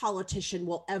no politician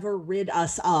will ever rid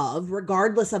us of,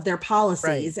 regardless of their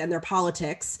policies and their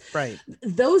politics. Right.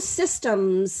 Those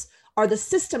systems are the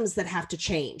systems that have to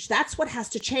change. That's what has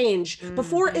to change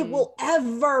before it will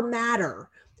ever matter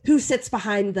who sits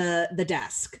behind the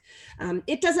desk.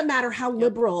 It doesn't matter how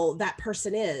liberal that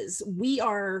person is. We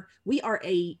are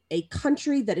a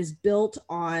country that is built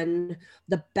on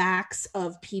the backs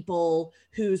of people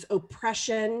whose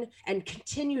oppression and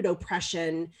continued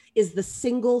oppression is the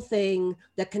single thing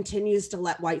that continues to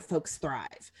let white folks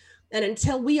thrive. And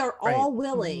until we are all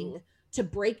willing to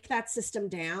break that system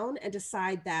down and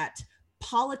decide that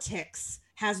politics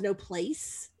has no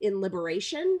place in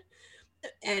liberation,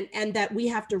 and that we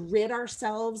have to rid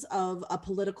ourselves of a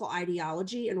political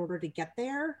ideology in order to get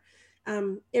there,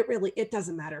 it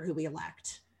doesn't matter who we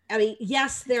elect. I mean,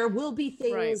 yes, there will be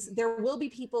things, there will be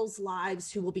people's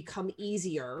lives who will become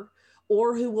easier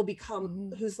or who will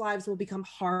become, whose lives will become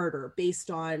harder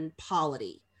based on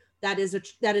polity. That is a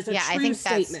true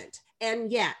statement.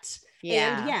 And yet,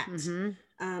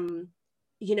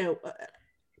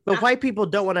 but white people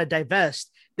don't want to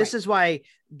divest. This is why,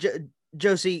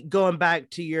 Josie, going back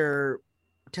to your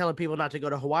telling people not to go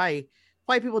to Hawaii,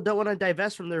 white people don't want to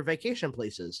divest from their vacation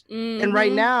places. Mm-hmm. And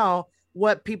right now,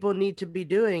 what people need to be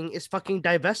doing is fucking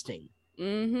divesting.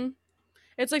 Mm-hmm.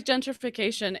 It's like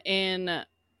gentrification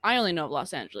I only know of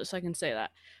Los Angeles, so I can say that.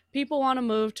 People want to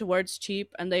move to where it's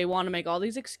cheap, and they want to make all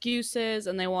these excuses,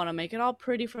 and they want to make it all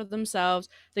pretty for themselves.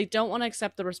 They don't want to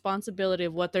accept the responsibility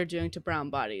of what they're doing to brown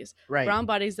bodies. Right. Brown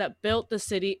bodies that built the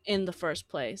city in the first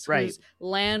place. Right. Whose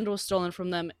land was stolen from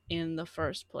them in the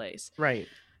first place. Right.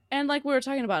 And like we were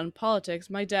talking about in politics,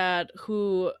 my dad,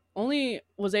 who only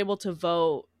was able to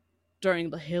vote during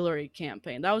the Hillary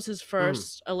campaign, that was his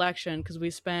first election, because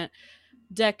we spent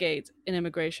decades in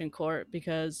immigration court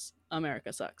because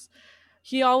America sucks.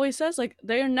 He always says, like,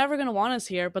 they're never going to want us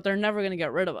here, but they're never going to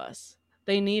get rid of us.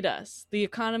 They need us. The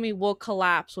economy will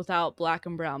collapse without Black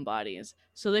and brown bodies.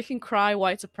 So they can cry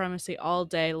white supremacy all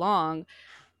day long,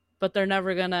 but they're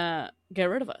never going to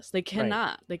get rid of us. They cannot.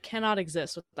 Right. They cannot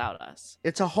exist without us.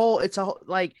 It's a whole,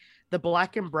 like, the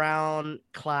Black and brown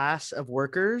class of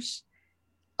workers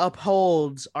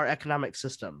upholds our economic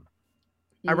system.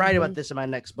 I write about this in my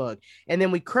next book. And then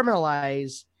we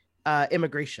criminalize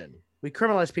immigration. We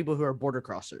criminalize people who are border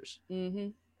crossers. Mm-hmm.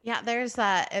 Yeah, there's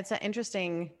that. It's an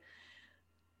interesting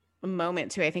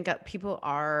moment too. I think people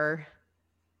are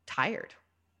tired.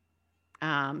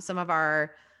 Some of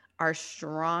our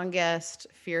strongest,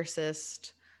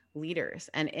 fiercest leaders,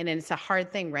 and it's a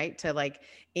hard thing, right? To like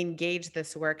engage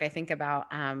this work. I think about,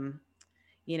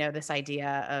 this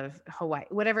idea of Hawaii,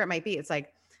 whatever it might be. It's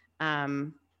like,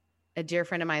 a dear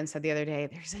friend of mine said the other day,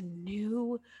 there's a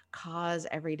new cause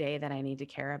every day that I need to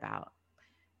care about,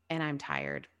 and I'm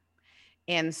tired.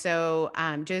 And so,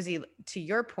 Josie, to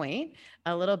your point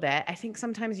a little bit, I think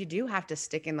sometimes you do have to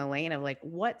stick in the lane of like,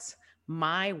 what's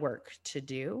my work to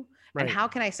do? And how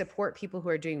can I support people who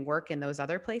are doing work in those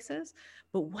other places?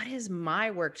 But what is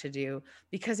my work to do?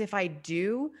 Because if I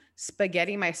do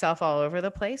spaghetti myself all over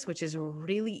the place, which is a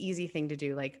really easy thing to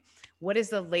do, like, what is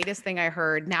the latest thing I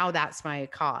heard? Now that's my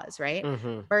cause, right?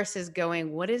 Versus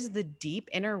going, what is the deep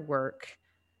inner work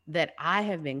that I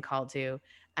have been called to?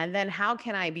 And then how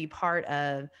can I be part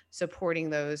of supporting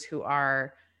those who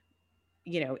are,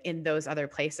 in those other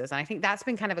places? And I think that's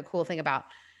been kind of a cool thing about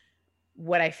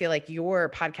what I feel like your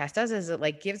podcast does, is it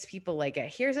like gives people like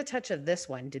here's a touch of this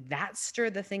one. Did that stir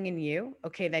the thing in you?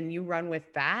 Okay, then you run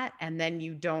with that, and then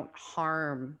you don't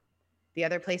harm the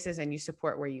other places and you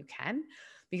support where you can.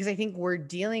 Because I think we're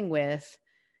dealing with,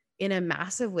 in a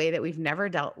massive way that we've never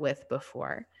dealt with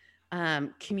before,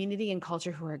 community and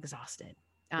culture who are exhausted.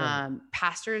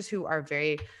 Pastors who are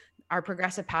our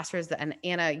progressive pastors, and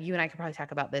Anna, you and I could probably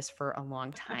talk about this for a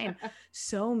long time.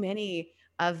 So many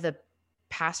of the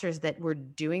pastors that were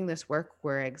doing this work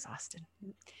were exhausted.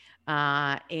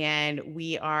 And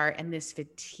we are in this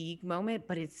fatigue moment,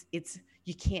 but it's,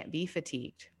 you can't be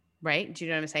fatigued, right? Do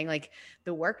you know what I'm saying? Like,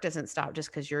 the work doesn't stop just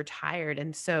because you're tired.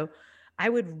 And so I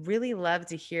would really love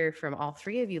to hear from all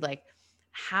three of you, like,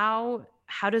 how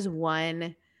does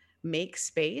one make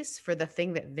space for the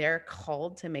thing that they're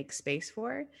called to make space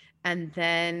for, and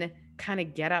then kind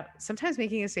of get up? Sometimes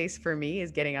making a space for me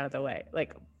is getting out of the way,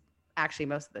 like actually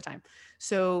most of the time.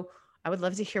 So I would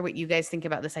love to hear what you guys think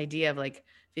about this idea of like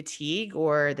fatigue,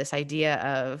 or this idea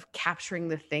of capturing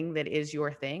the thing that is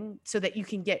your thing so that you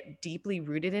can get deeply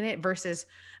rooted in it, versus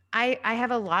I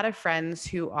have a lot of friends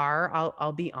who are,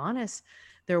 I'll be honest,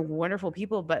 they're wonderful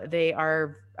people, but they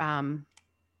are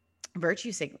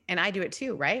virtue signaling, and I do it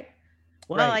too, right?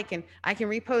 Well, I can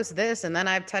repost this, and then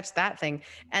I've touched that thing.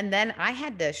 And then I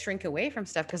had to shrink away from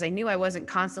stuff because I knew I wasn't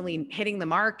constantly hitting the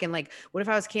mark. And like, what if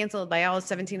I was canceled by all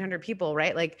 1,700 people,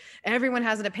 right? Like, everyone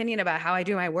has an opinion about how I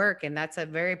do my work. And that's a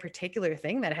very particular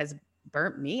thing that has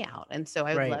burnt me out. And so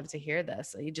I would love to hear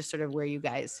this. Just sort of where you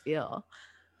guys feel.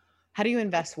 How do you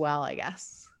invest well, I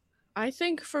guess? I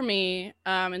think for me,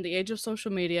 in the age of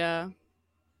social media,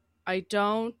 I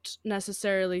don't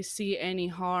necessarily see any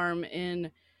harm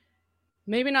in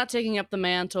maybe not taking up the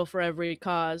mantle for every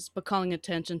cause, but calling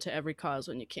attention to every cause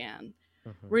when you can.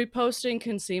 Reposting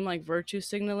can seem like virtue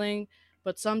signaling,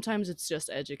 but sometimes it's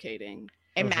just educating.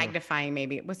 And magnifying,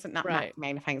 maybe. What's it? Not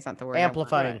magnifying is not the word.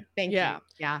 Amplifying. Thank you.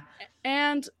 Yeah.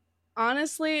 And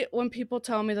honestly, when people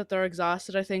tell me that they're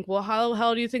exhausted, I think, well, how the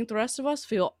hell do you think the rest of us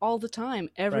feel all the time,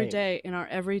 every day in our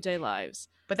everyday lives?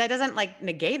 But that doesn't like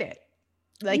negate it.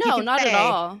 Like, no, not at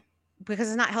all. Because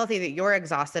it's not healthy that you're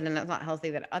exhausted, and it's not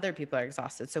healthy that other people are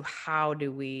exhausted. So how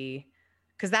do we,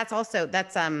 because that's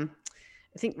I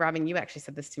think, Robyn, you actually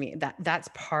said this to me, that's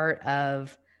part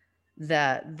of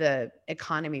the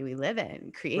economy we live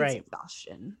in creates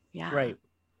exhaustion. Yeah. Right.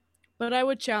 But I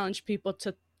would challenge people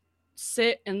to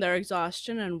sit in their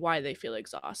exhaustion and why they feel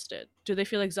exhausted. Do they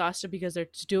feel exhausted because they're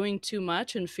doing too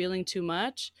much and feeling too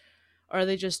much? Or are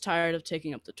they just tired of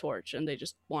taking up the torch and they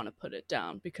just want to put it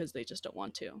down because they just don't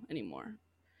want to anymore?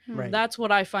 Right. That's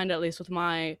what I find, at least with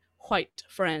my white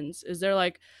friends, is they're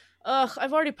like, ugh,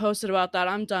 I've already posted about that.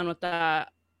 I'm done with that.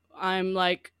 I'm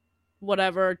like,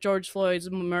 whatever, George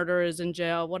Floyd's murderer is in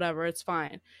jail, whatever, it's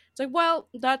fine. It's like, well,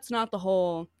 that's not the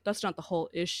whole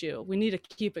issue. We need to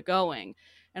keep it going.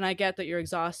 And I get that you're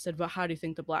exhausted, but how do you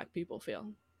think the Black people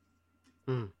feel?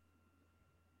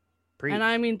 And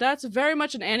I mean, that's very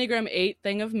much an Enneagram 8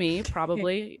 thing of me,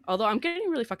 probably. Although I'm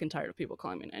getting really fucking tired of people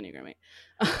calling me an Enneagram 8.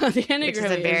 The Enneagram Which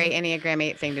is a very Enneagram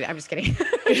 8 thing to do. I'm just kidding.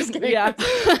 Yeah.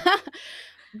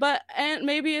 But, and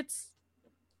maybe it's,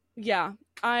 yeah,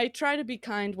 I try to be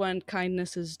kind when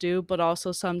kindness is due, but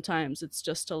also sometimes it's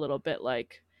just a little bit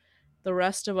like the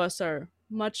rest of us are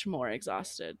much more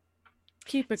exhausted.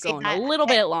 Keep it going a little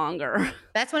bit longer.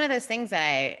 That's one of those things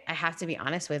that I have to be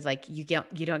honest with. Like, you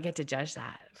don't get to judge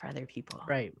that for other people.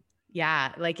 Right.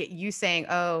 Yeah. Like you saying,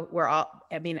 oh, we're all,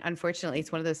 I mean, unfortunately,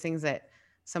 it's one of those things that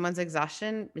someone's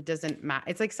exhaustion, it doesn't matter.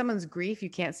 It's like someone's grief. You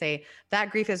can't say that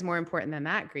grief is more important than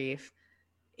that grief.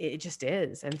 It just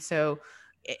is. And so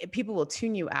people will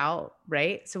tune you out.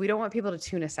 Right. So we don't want people to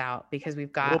tune us out because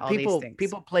we've got all these things.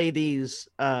 People play these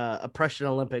oppression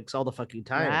Olympics all the fucking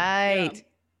time. Right. Yeah.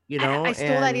 You know, I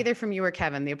stole that either from you or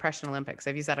Kevin, the Oppression Olympics.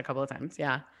 I've used that a couple of times.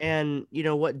 Yeah. And you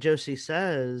know what Josie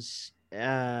says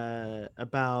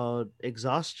about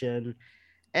exhaustion,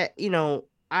 you know,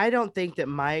 I don't think that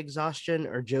my exhaustion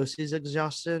or Josie's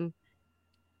exhaustion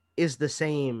is the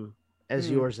same as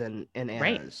yours and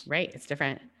Anna's. Right. It's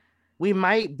different. We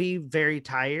might be very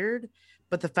tired,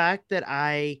 but the fact that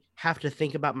I have to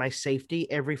think about my safety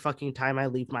every fucking time I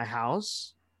leave my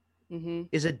house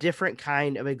is a different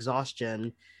kind of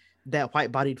exhaustion that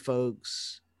white-bodied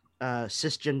folks,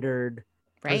 cisgendered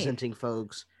presenting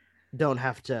folks don't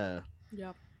have to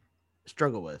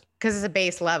struggle with, because it's a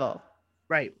base level.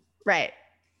 Right.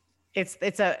 It's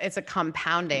a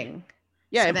compounding.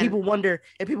 Yeah, and people wonder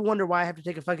why I have to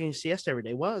take a fucking siesta every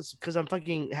day. Well, it's because I'm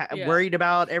fucking worried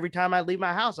about every time I leave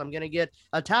my house, I'm gonna get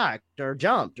attacked or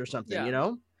jumped or something, you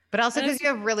know? But also because you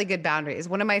have really good boundaries.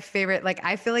 One of my favorite, like,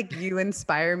 I feel like you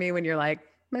inspire me when you're like,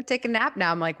 I'm gonna take a nap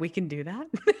now. I'm like, we can do that.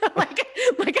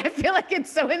 like I feel like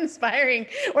it's so inspiring.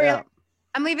 Or you're like,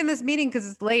 I'm leaving this meeting because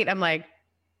it's late. I'm like,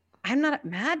 I'm not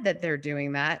mad that they're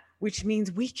doing that, which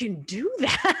means we can do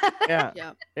that.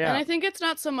 Yeah. And I think it's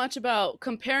not so much about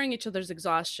comparing each other's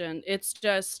exhaustion. It's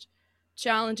just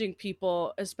challenging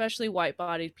people, especially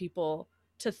white-bodied people,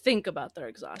 to think about their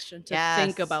exhaustion, to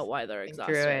think about why they're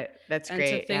exhausted. Through it. That's and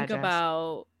great. To think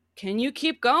about, can you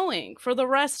keep going for the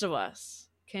rest of us?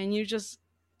 Can you just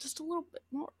a little bit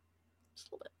more? Just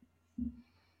a little bit.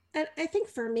 And I think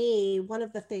for me, one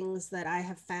of the things that I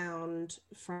have found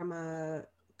from a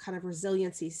kind of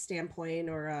resiliency standpoint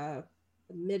or a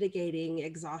mitigating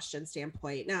exhaustion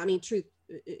standpoint. Now, I mean,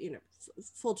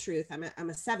 full truth, I'm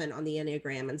a 7 on the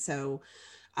Enneagram. And so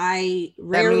I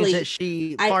rarely... That means that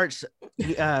she farts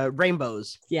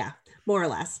rainbows. Yeah, more or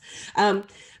less.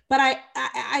 But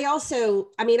I also,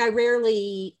 I mean, I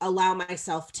rarely allow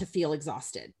myself to feel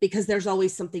exhausted because there's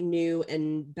always something new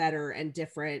and better and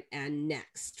different and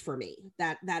next for me.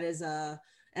 That's a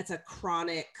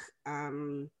chronic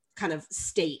kind of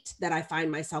state that I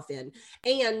find myself in.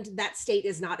 And that state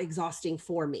is not exhausting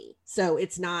for me. So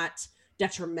it's not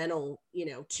detrimental,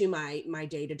 to my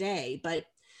day to day. But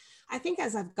I think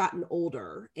as I've gotten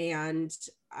older, and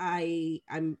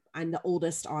I'm the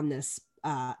oldest on this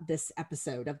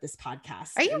episode of this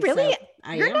podcast. Are you really?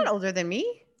 So You're not older than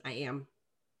me. I am.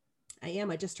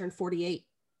 I just turned 48.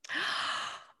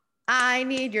 I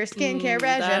need your skincare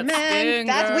regimen. We can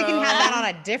have that on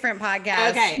a different podcast.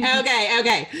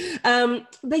 Okay.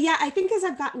 But yeah, I think as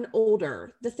I've gotten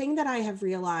older, the thing that I have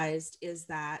realized is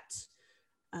that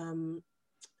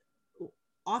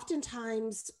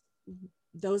oftentimes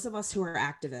those of us who are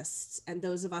activists and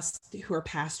those of us who are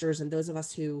pastors and those of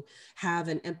us who have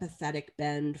an empathetic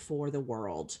bend for the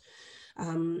world,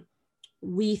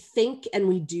 we think and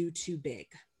we do too big.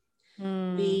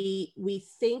 We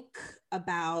think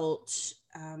about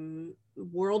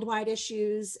worldwide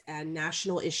issues and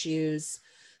national issues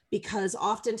because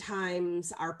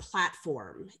oftentimes our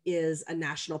platform is a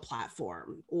national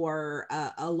platform or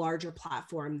a larger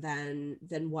platform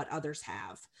than what others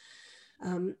have.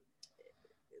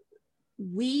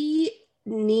 We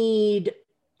need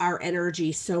our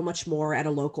energy so much more at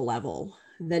a local level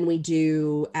than we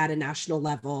do at a national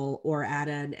level or at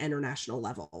an international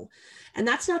level. And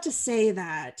that's not to say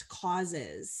that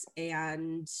causes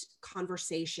and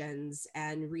conversations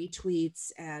and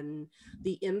retweets and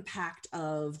the impact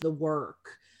of the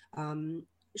work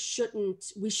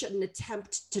we shouldn't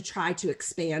attempt to try to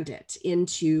expand it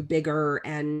into bigger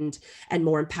and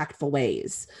more impactful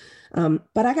ways.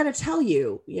 But I got to tell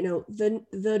you,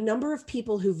 the number of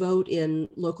people who vote in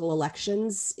local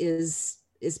elections is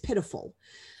pitiful.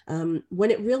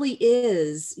 When it really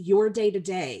is your day to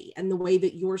day and the way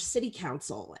that your city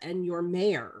council and your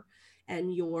mayor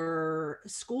and your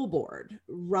school board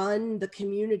run the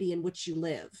community in which you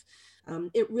live.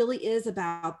 It really is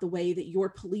about the way that your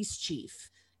police chief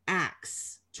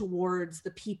acts towards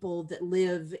the people that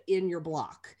live in your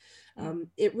block.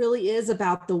 It really is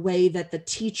about the way that the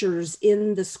teachers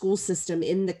in the school system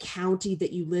in the county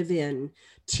that you live in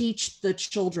teach the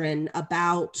children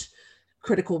about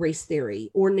critical race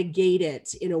theory or negate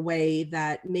it in a way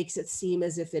that makes it seem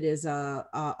as if it is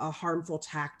a harmful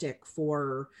tactic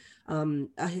for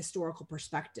a historical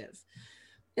perspective.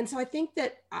 And so I think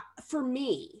that for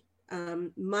me,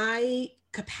 my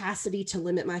capacity to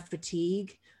limit my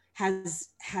fatigue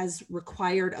has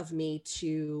required of me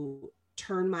to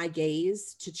turn my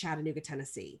gaze to Chattanooga,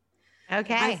 Tennessee.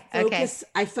 Okay.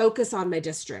 I focus on my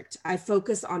district. I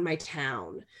focus on my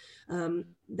town.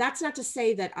 That's not to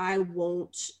say that I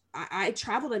won't. I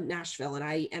travel to Nashville and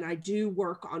I do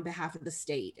work on behalf of the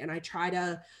state, and I try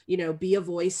to, be a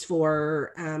voice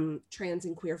for trans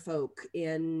and queer folk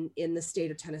in the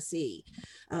state of Tennessee.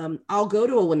 I'll go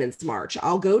to a women's march.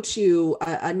 I'll go to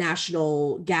a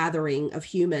national gathering of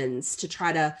humans to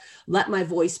try to let my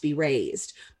voice be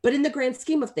raised. But in the grand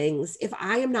scheme of things, if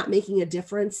I am not making a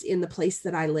difference in the place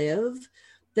that I live,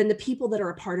 then the people that are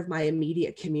a part of my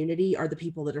immediate community are the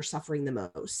people that are suffering the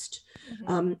most.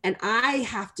 Mm-hmm. And I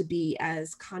have to be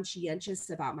as conscientious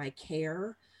about my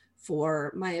care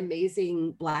for my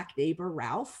amazing Black neighbor,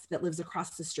 Ralph, that lives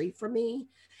across the street from me,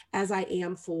 as I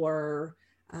am for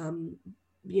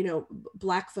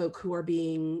Black folk who are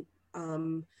being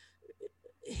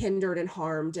hindered and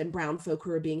harmed, and brown folk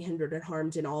who are being hindered and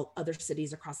harmed in all other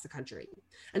cities across the country.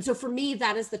 And so for me,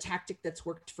 that is the tactic that's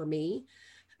worked for me.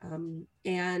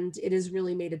 And it has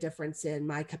really made a difference in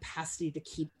my capacity to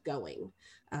keep going,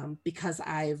 because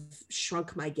I've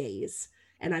shrunk my gaze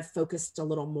and I've focused a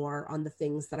little more on the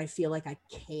things that I feel like I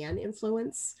can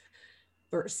influence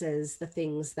versus the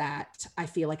things that I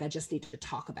feel like I just need to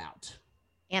talk about.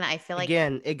 And I feel like,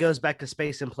 again, it goes back to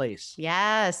space and place.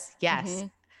 Yes.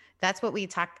 That's what we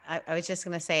talked. I was just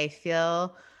going to say, I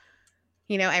feel,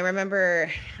 I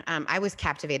remember I was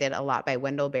captivated a lot by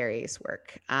Wendell Berry's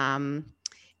work.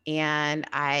 And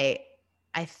I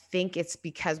think it's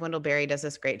because Wendell Berry does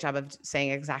this great job of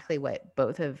saying exactly what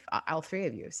all three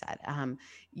of you have said,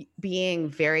 being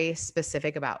very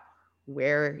specific about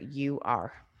where you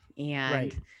are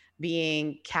and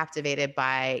being captivated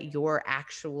by your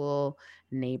actual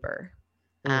neighbor.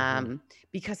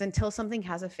 Because until something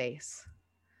has a face,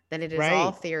 then it is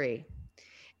all theory.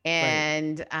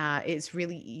 And it's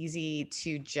really easy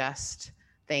to just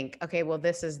think, okay, well,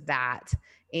 this is that.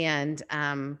 And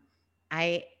I'm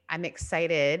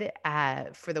excited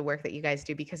for the work that you guys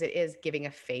do, because it is giving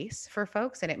a face for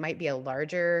folks, and it might be a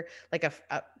larger, like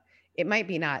it might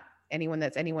be not anyone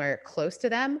that's anywhere close to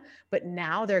them, but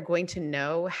now they're going to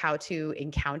know how to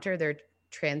encounter their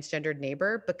transgendered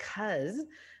neighbor because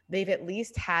they've at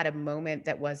least had a moment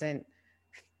that wasn't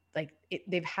like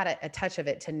they've had a touch of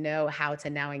it to know how to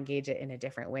now engage it in a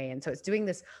different way. And so it's doing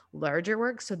this larger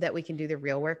work so that we can do the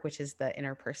real work, which is the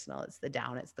interpersonal. It's the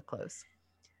down, it's the close.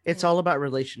 It's all about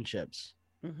relationships.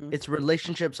 It's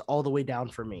relationships all the way down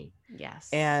for me. Yes.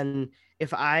 And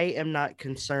if I am not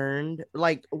concerned,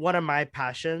 like one of my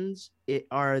passions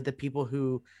are the people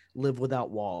who live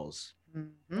without walls.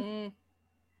 And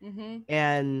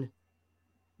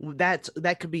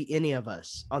that could be any of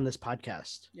us on this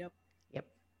podcast. Yep.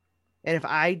 And if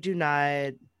I do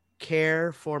not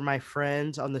care for my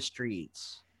friends on the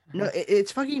streets, no,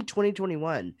 it's fucking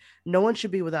 2021. No one should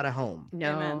be without a home.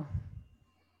 No. Amen.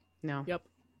 No. Yep.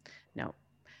 No.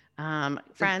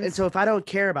 Friends. And so if I don't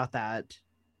care about that.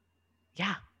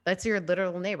 Yeah. That's your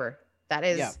literal neighbor. That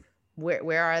is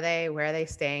where are they? Where are they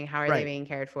staying? How are they being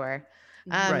cared for?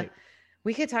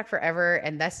 We could talk forever.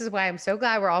 And this is why I'm so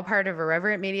glad we're all part of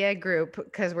Irreverent Media group,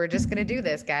 because we're just going to do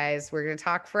this, guys. We're going to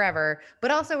talk forever,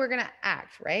 but also we're going to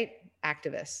act, right?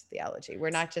 Activist theology. We're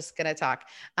not just going to talk.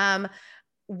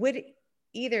 Would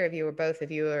either of you or both of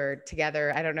you or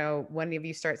together, I don't know, one of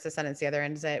you starts the sentence, the other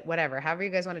ends it, whatever, however you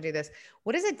guys want to do this.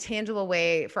 What is a tangible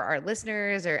way for our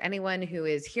listeners or anyone who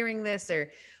is hearing this,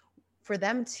 or for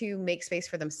them to make space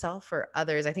for themselves or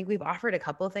others? I think we've offered a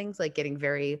couple of things, like getting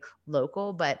very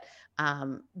local, but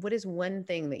what is one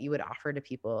thing that you would offer to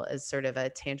people as sort of a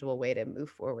tangible way to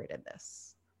move forward in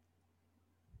this?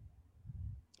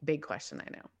 Big question, I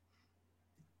know.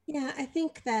 Yeah, I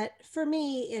think that for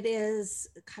me, it is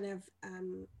kind of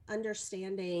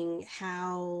understanding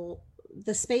how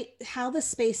the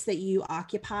space that you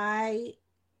occupy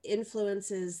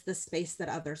influences the space that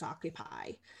others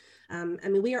occupy. I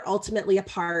mean, we are ultimately a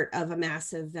part of a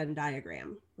massive Venn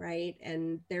diagram, right?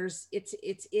 And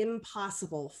it's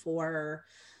impossible for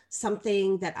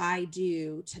something that I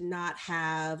do to not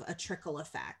have a trickle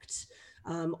effect,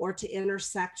 or to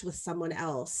intersect with someone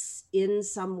else in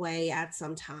some way at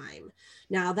some time.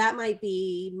 Now, that might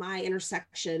be my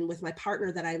intersection with my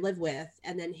partner that I live with,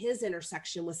 and then his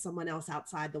intersection with someone else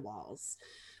outside the walls.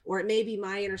 Or it may be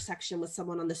my intersection with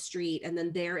someone on the street, and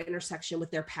then their intersection with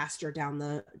their pastor down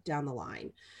the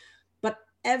line. But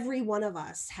every one of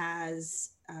us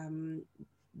has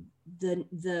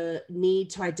the need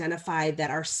to identify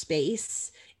that our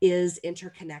space is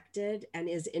interconnected and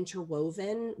is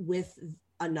interwoven with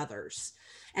another's.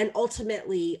 And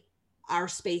ultimately, our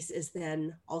space is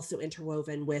then also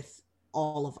interwoven with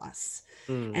all of us.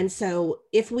 And so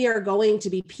if we are going to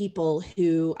be people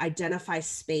who identify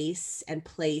space and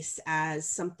place as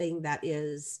something that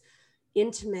is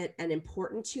intimate and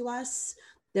important to us,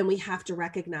 then we have to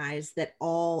recognize that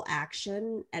all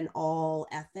action and all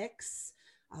ethics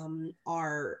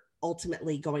are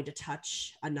ultimately going to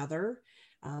touch another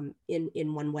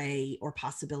in one way or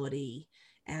possibility.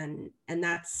 And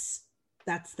that's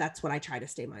what I try to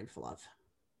stay mindful of.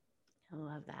 I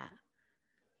love that.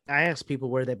 I ask people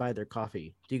where they buy their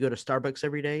coffee. Do you go to Starbucks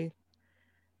every day?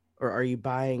 Or are you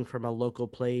buying from a local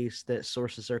place that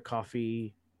sources their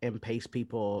coffee and pays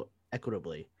people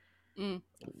equitably? Fair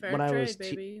trade,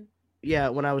 baby.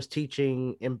 When I was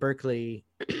teaching in Berkeley,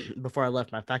 before I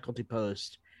left my faculty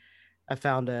post, I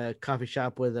found a coffee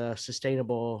shop with a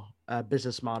sustainable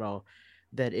business model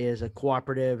that is a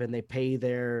cooperative, and they pay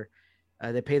their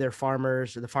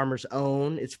farmers. The farmers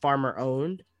own, it's farmer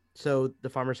owned, so the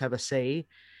farmers have a say.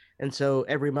 And so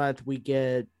every month we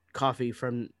get coffee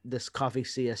from this coffee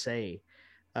CSA.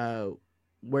 uh,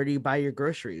 where do you buy your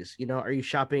groceries? Are you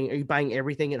buying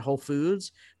everything at Whole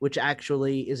Foods, which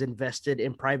actually is invested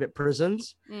in private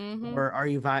prisons, or are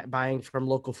you buying from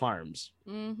local farms?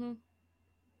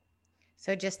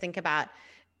 So just think about,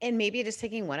 and maybe just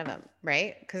taking one of them,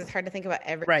 right? Because it's hard to think about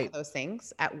every one of those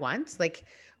things at once. Like,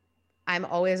 I'm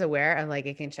always aware of, like,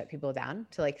 it can shut people down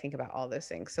to, like, think about all those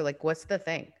things. So, like, what's the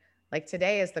thing? Like,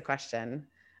 today is the question,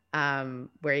 where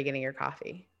are you getting your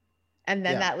coffee? And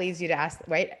then that leads you to ask,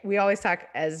 right? We always talk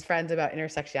as friends about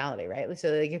intersectionality, right?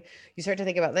 So, like, if you start to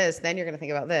think about this, then you're going to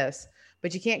think about this,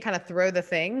 but you can't kind of throw the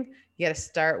thing. You got to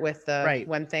start with the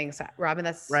one thing. So, Robyn,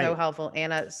 that's so helpful.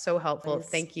 Anna, so helpful.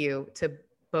 Thank you to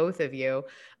both of you.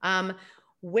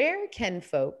 Where can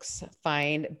folks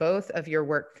find both of your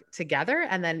work together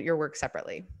and then your work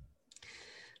separately?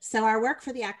 So our work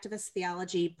for the Activist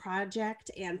Theology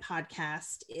project and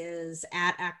podcast is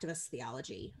at Activist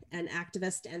Theology, and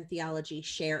Activist and Theology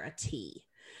share a T.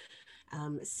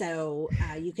 So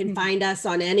you can find us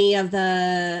on any of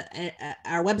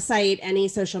our website, any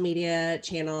social media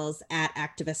channels at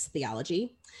Activist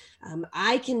Theology.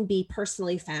 I can be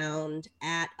personally found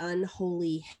at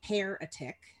Unholy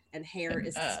Hair-atic, and hair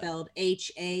is spelled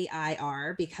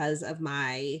Hair because of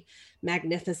my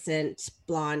magnificent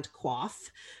blonde coif.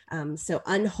 So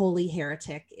Unholy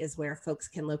Hair-atic is where folks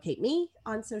can locate me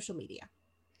on social media.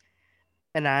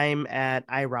 And I'm at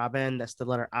Robyn. That's the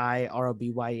letter I,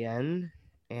 Robyn.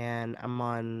 And I'm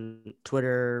on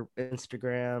Twitter,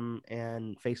 Instagram,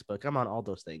 and Facebook. I'm on all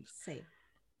those things. Same.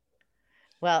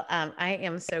 Well, I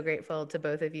am so grateful to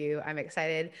both of you. I'm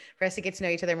excited for us to get to know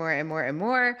each other more and more and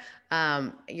more.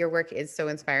 Your work is so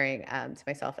inspiring to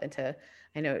myself and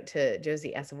to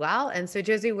Josie as well. And so,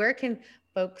 Josie, where can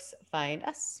folks find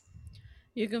us?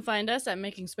 You can find us at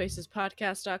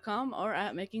makingspacespodcast.com or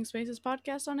at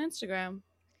makingspacespodcast on Instagram.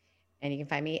 And you can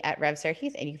find me at Rev Sarah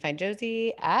Heath, and you can find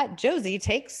Josie at Josie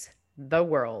Takes the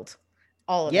World.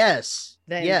 All of it.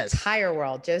 The entire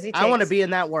world. Josie Takes. I want to be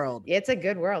in that world. It's a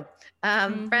good world.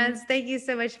 Friends, thank you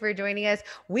so much for joining us.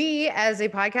 We, as a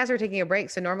podcast, are taking a break.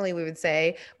 So normally we would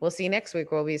say, we'll see you next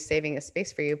week. We'll be saving a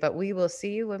space for you, but we will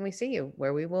see you when we see you,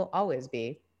 where we will always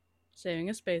be. Saving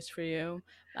a space for you.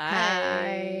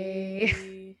 Bye.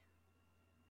 Bye.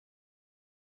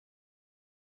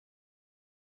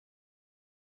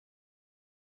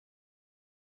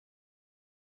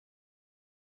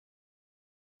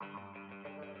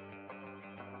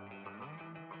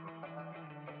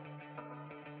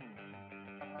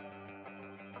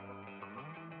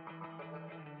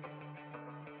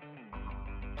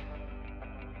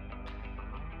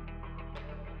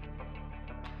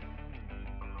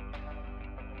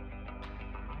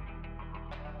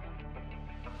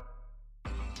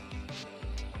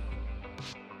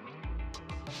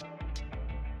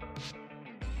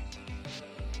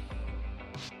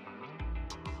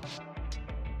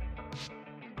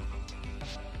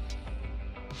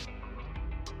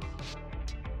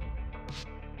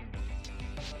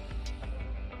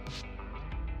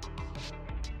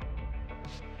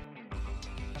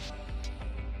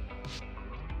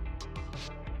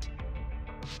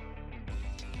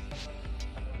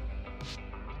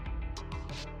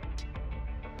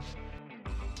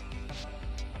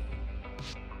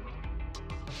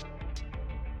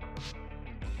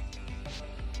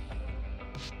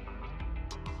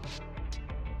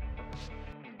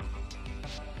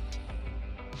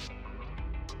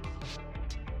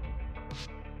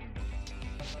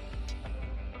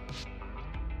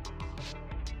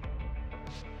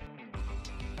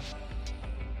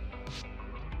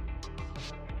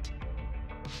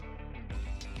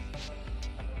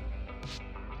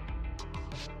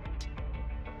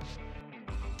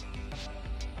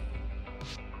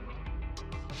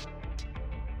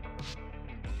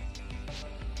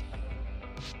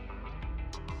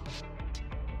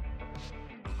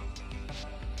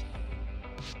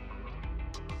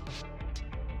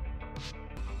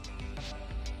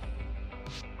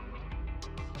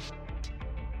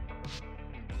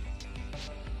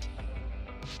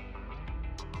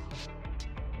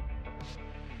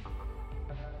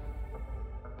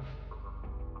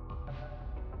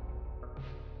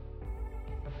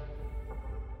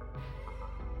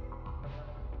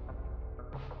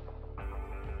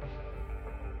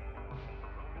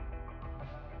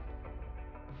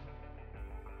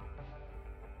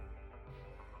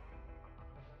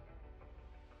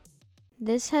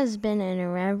 This has been an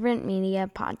Irreverent Media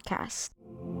podcast.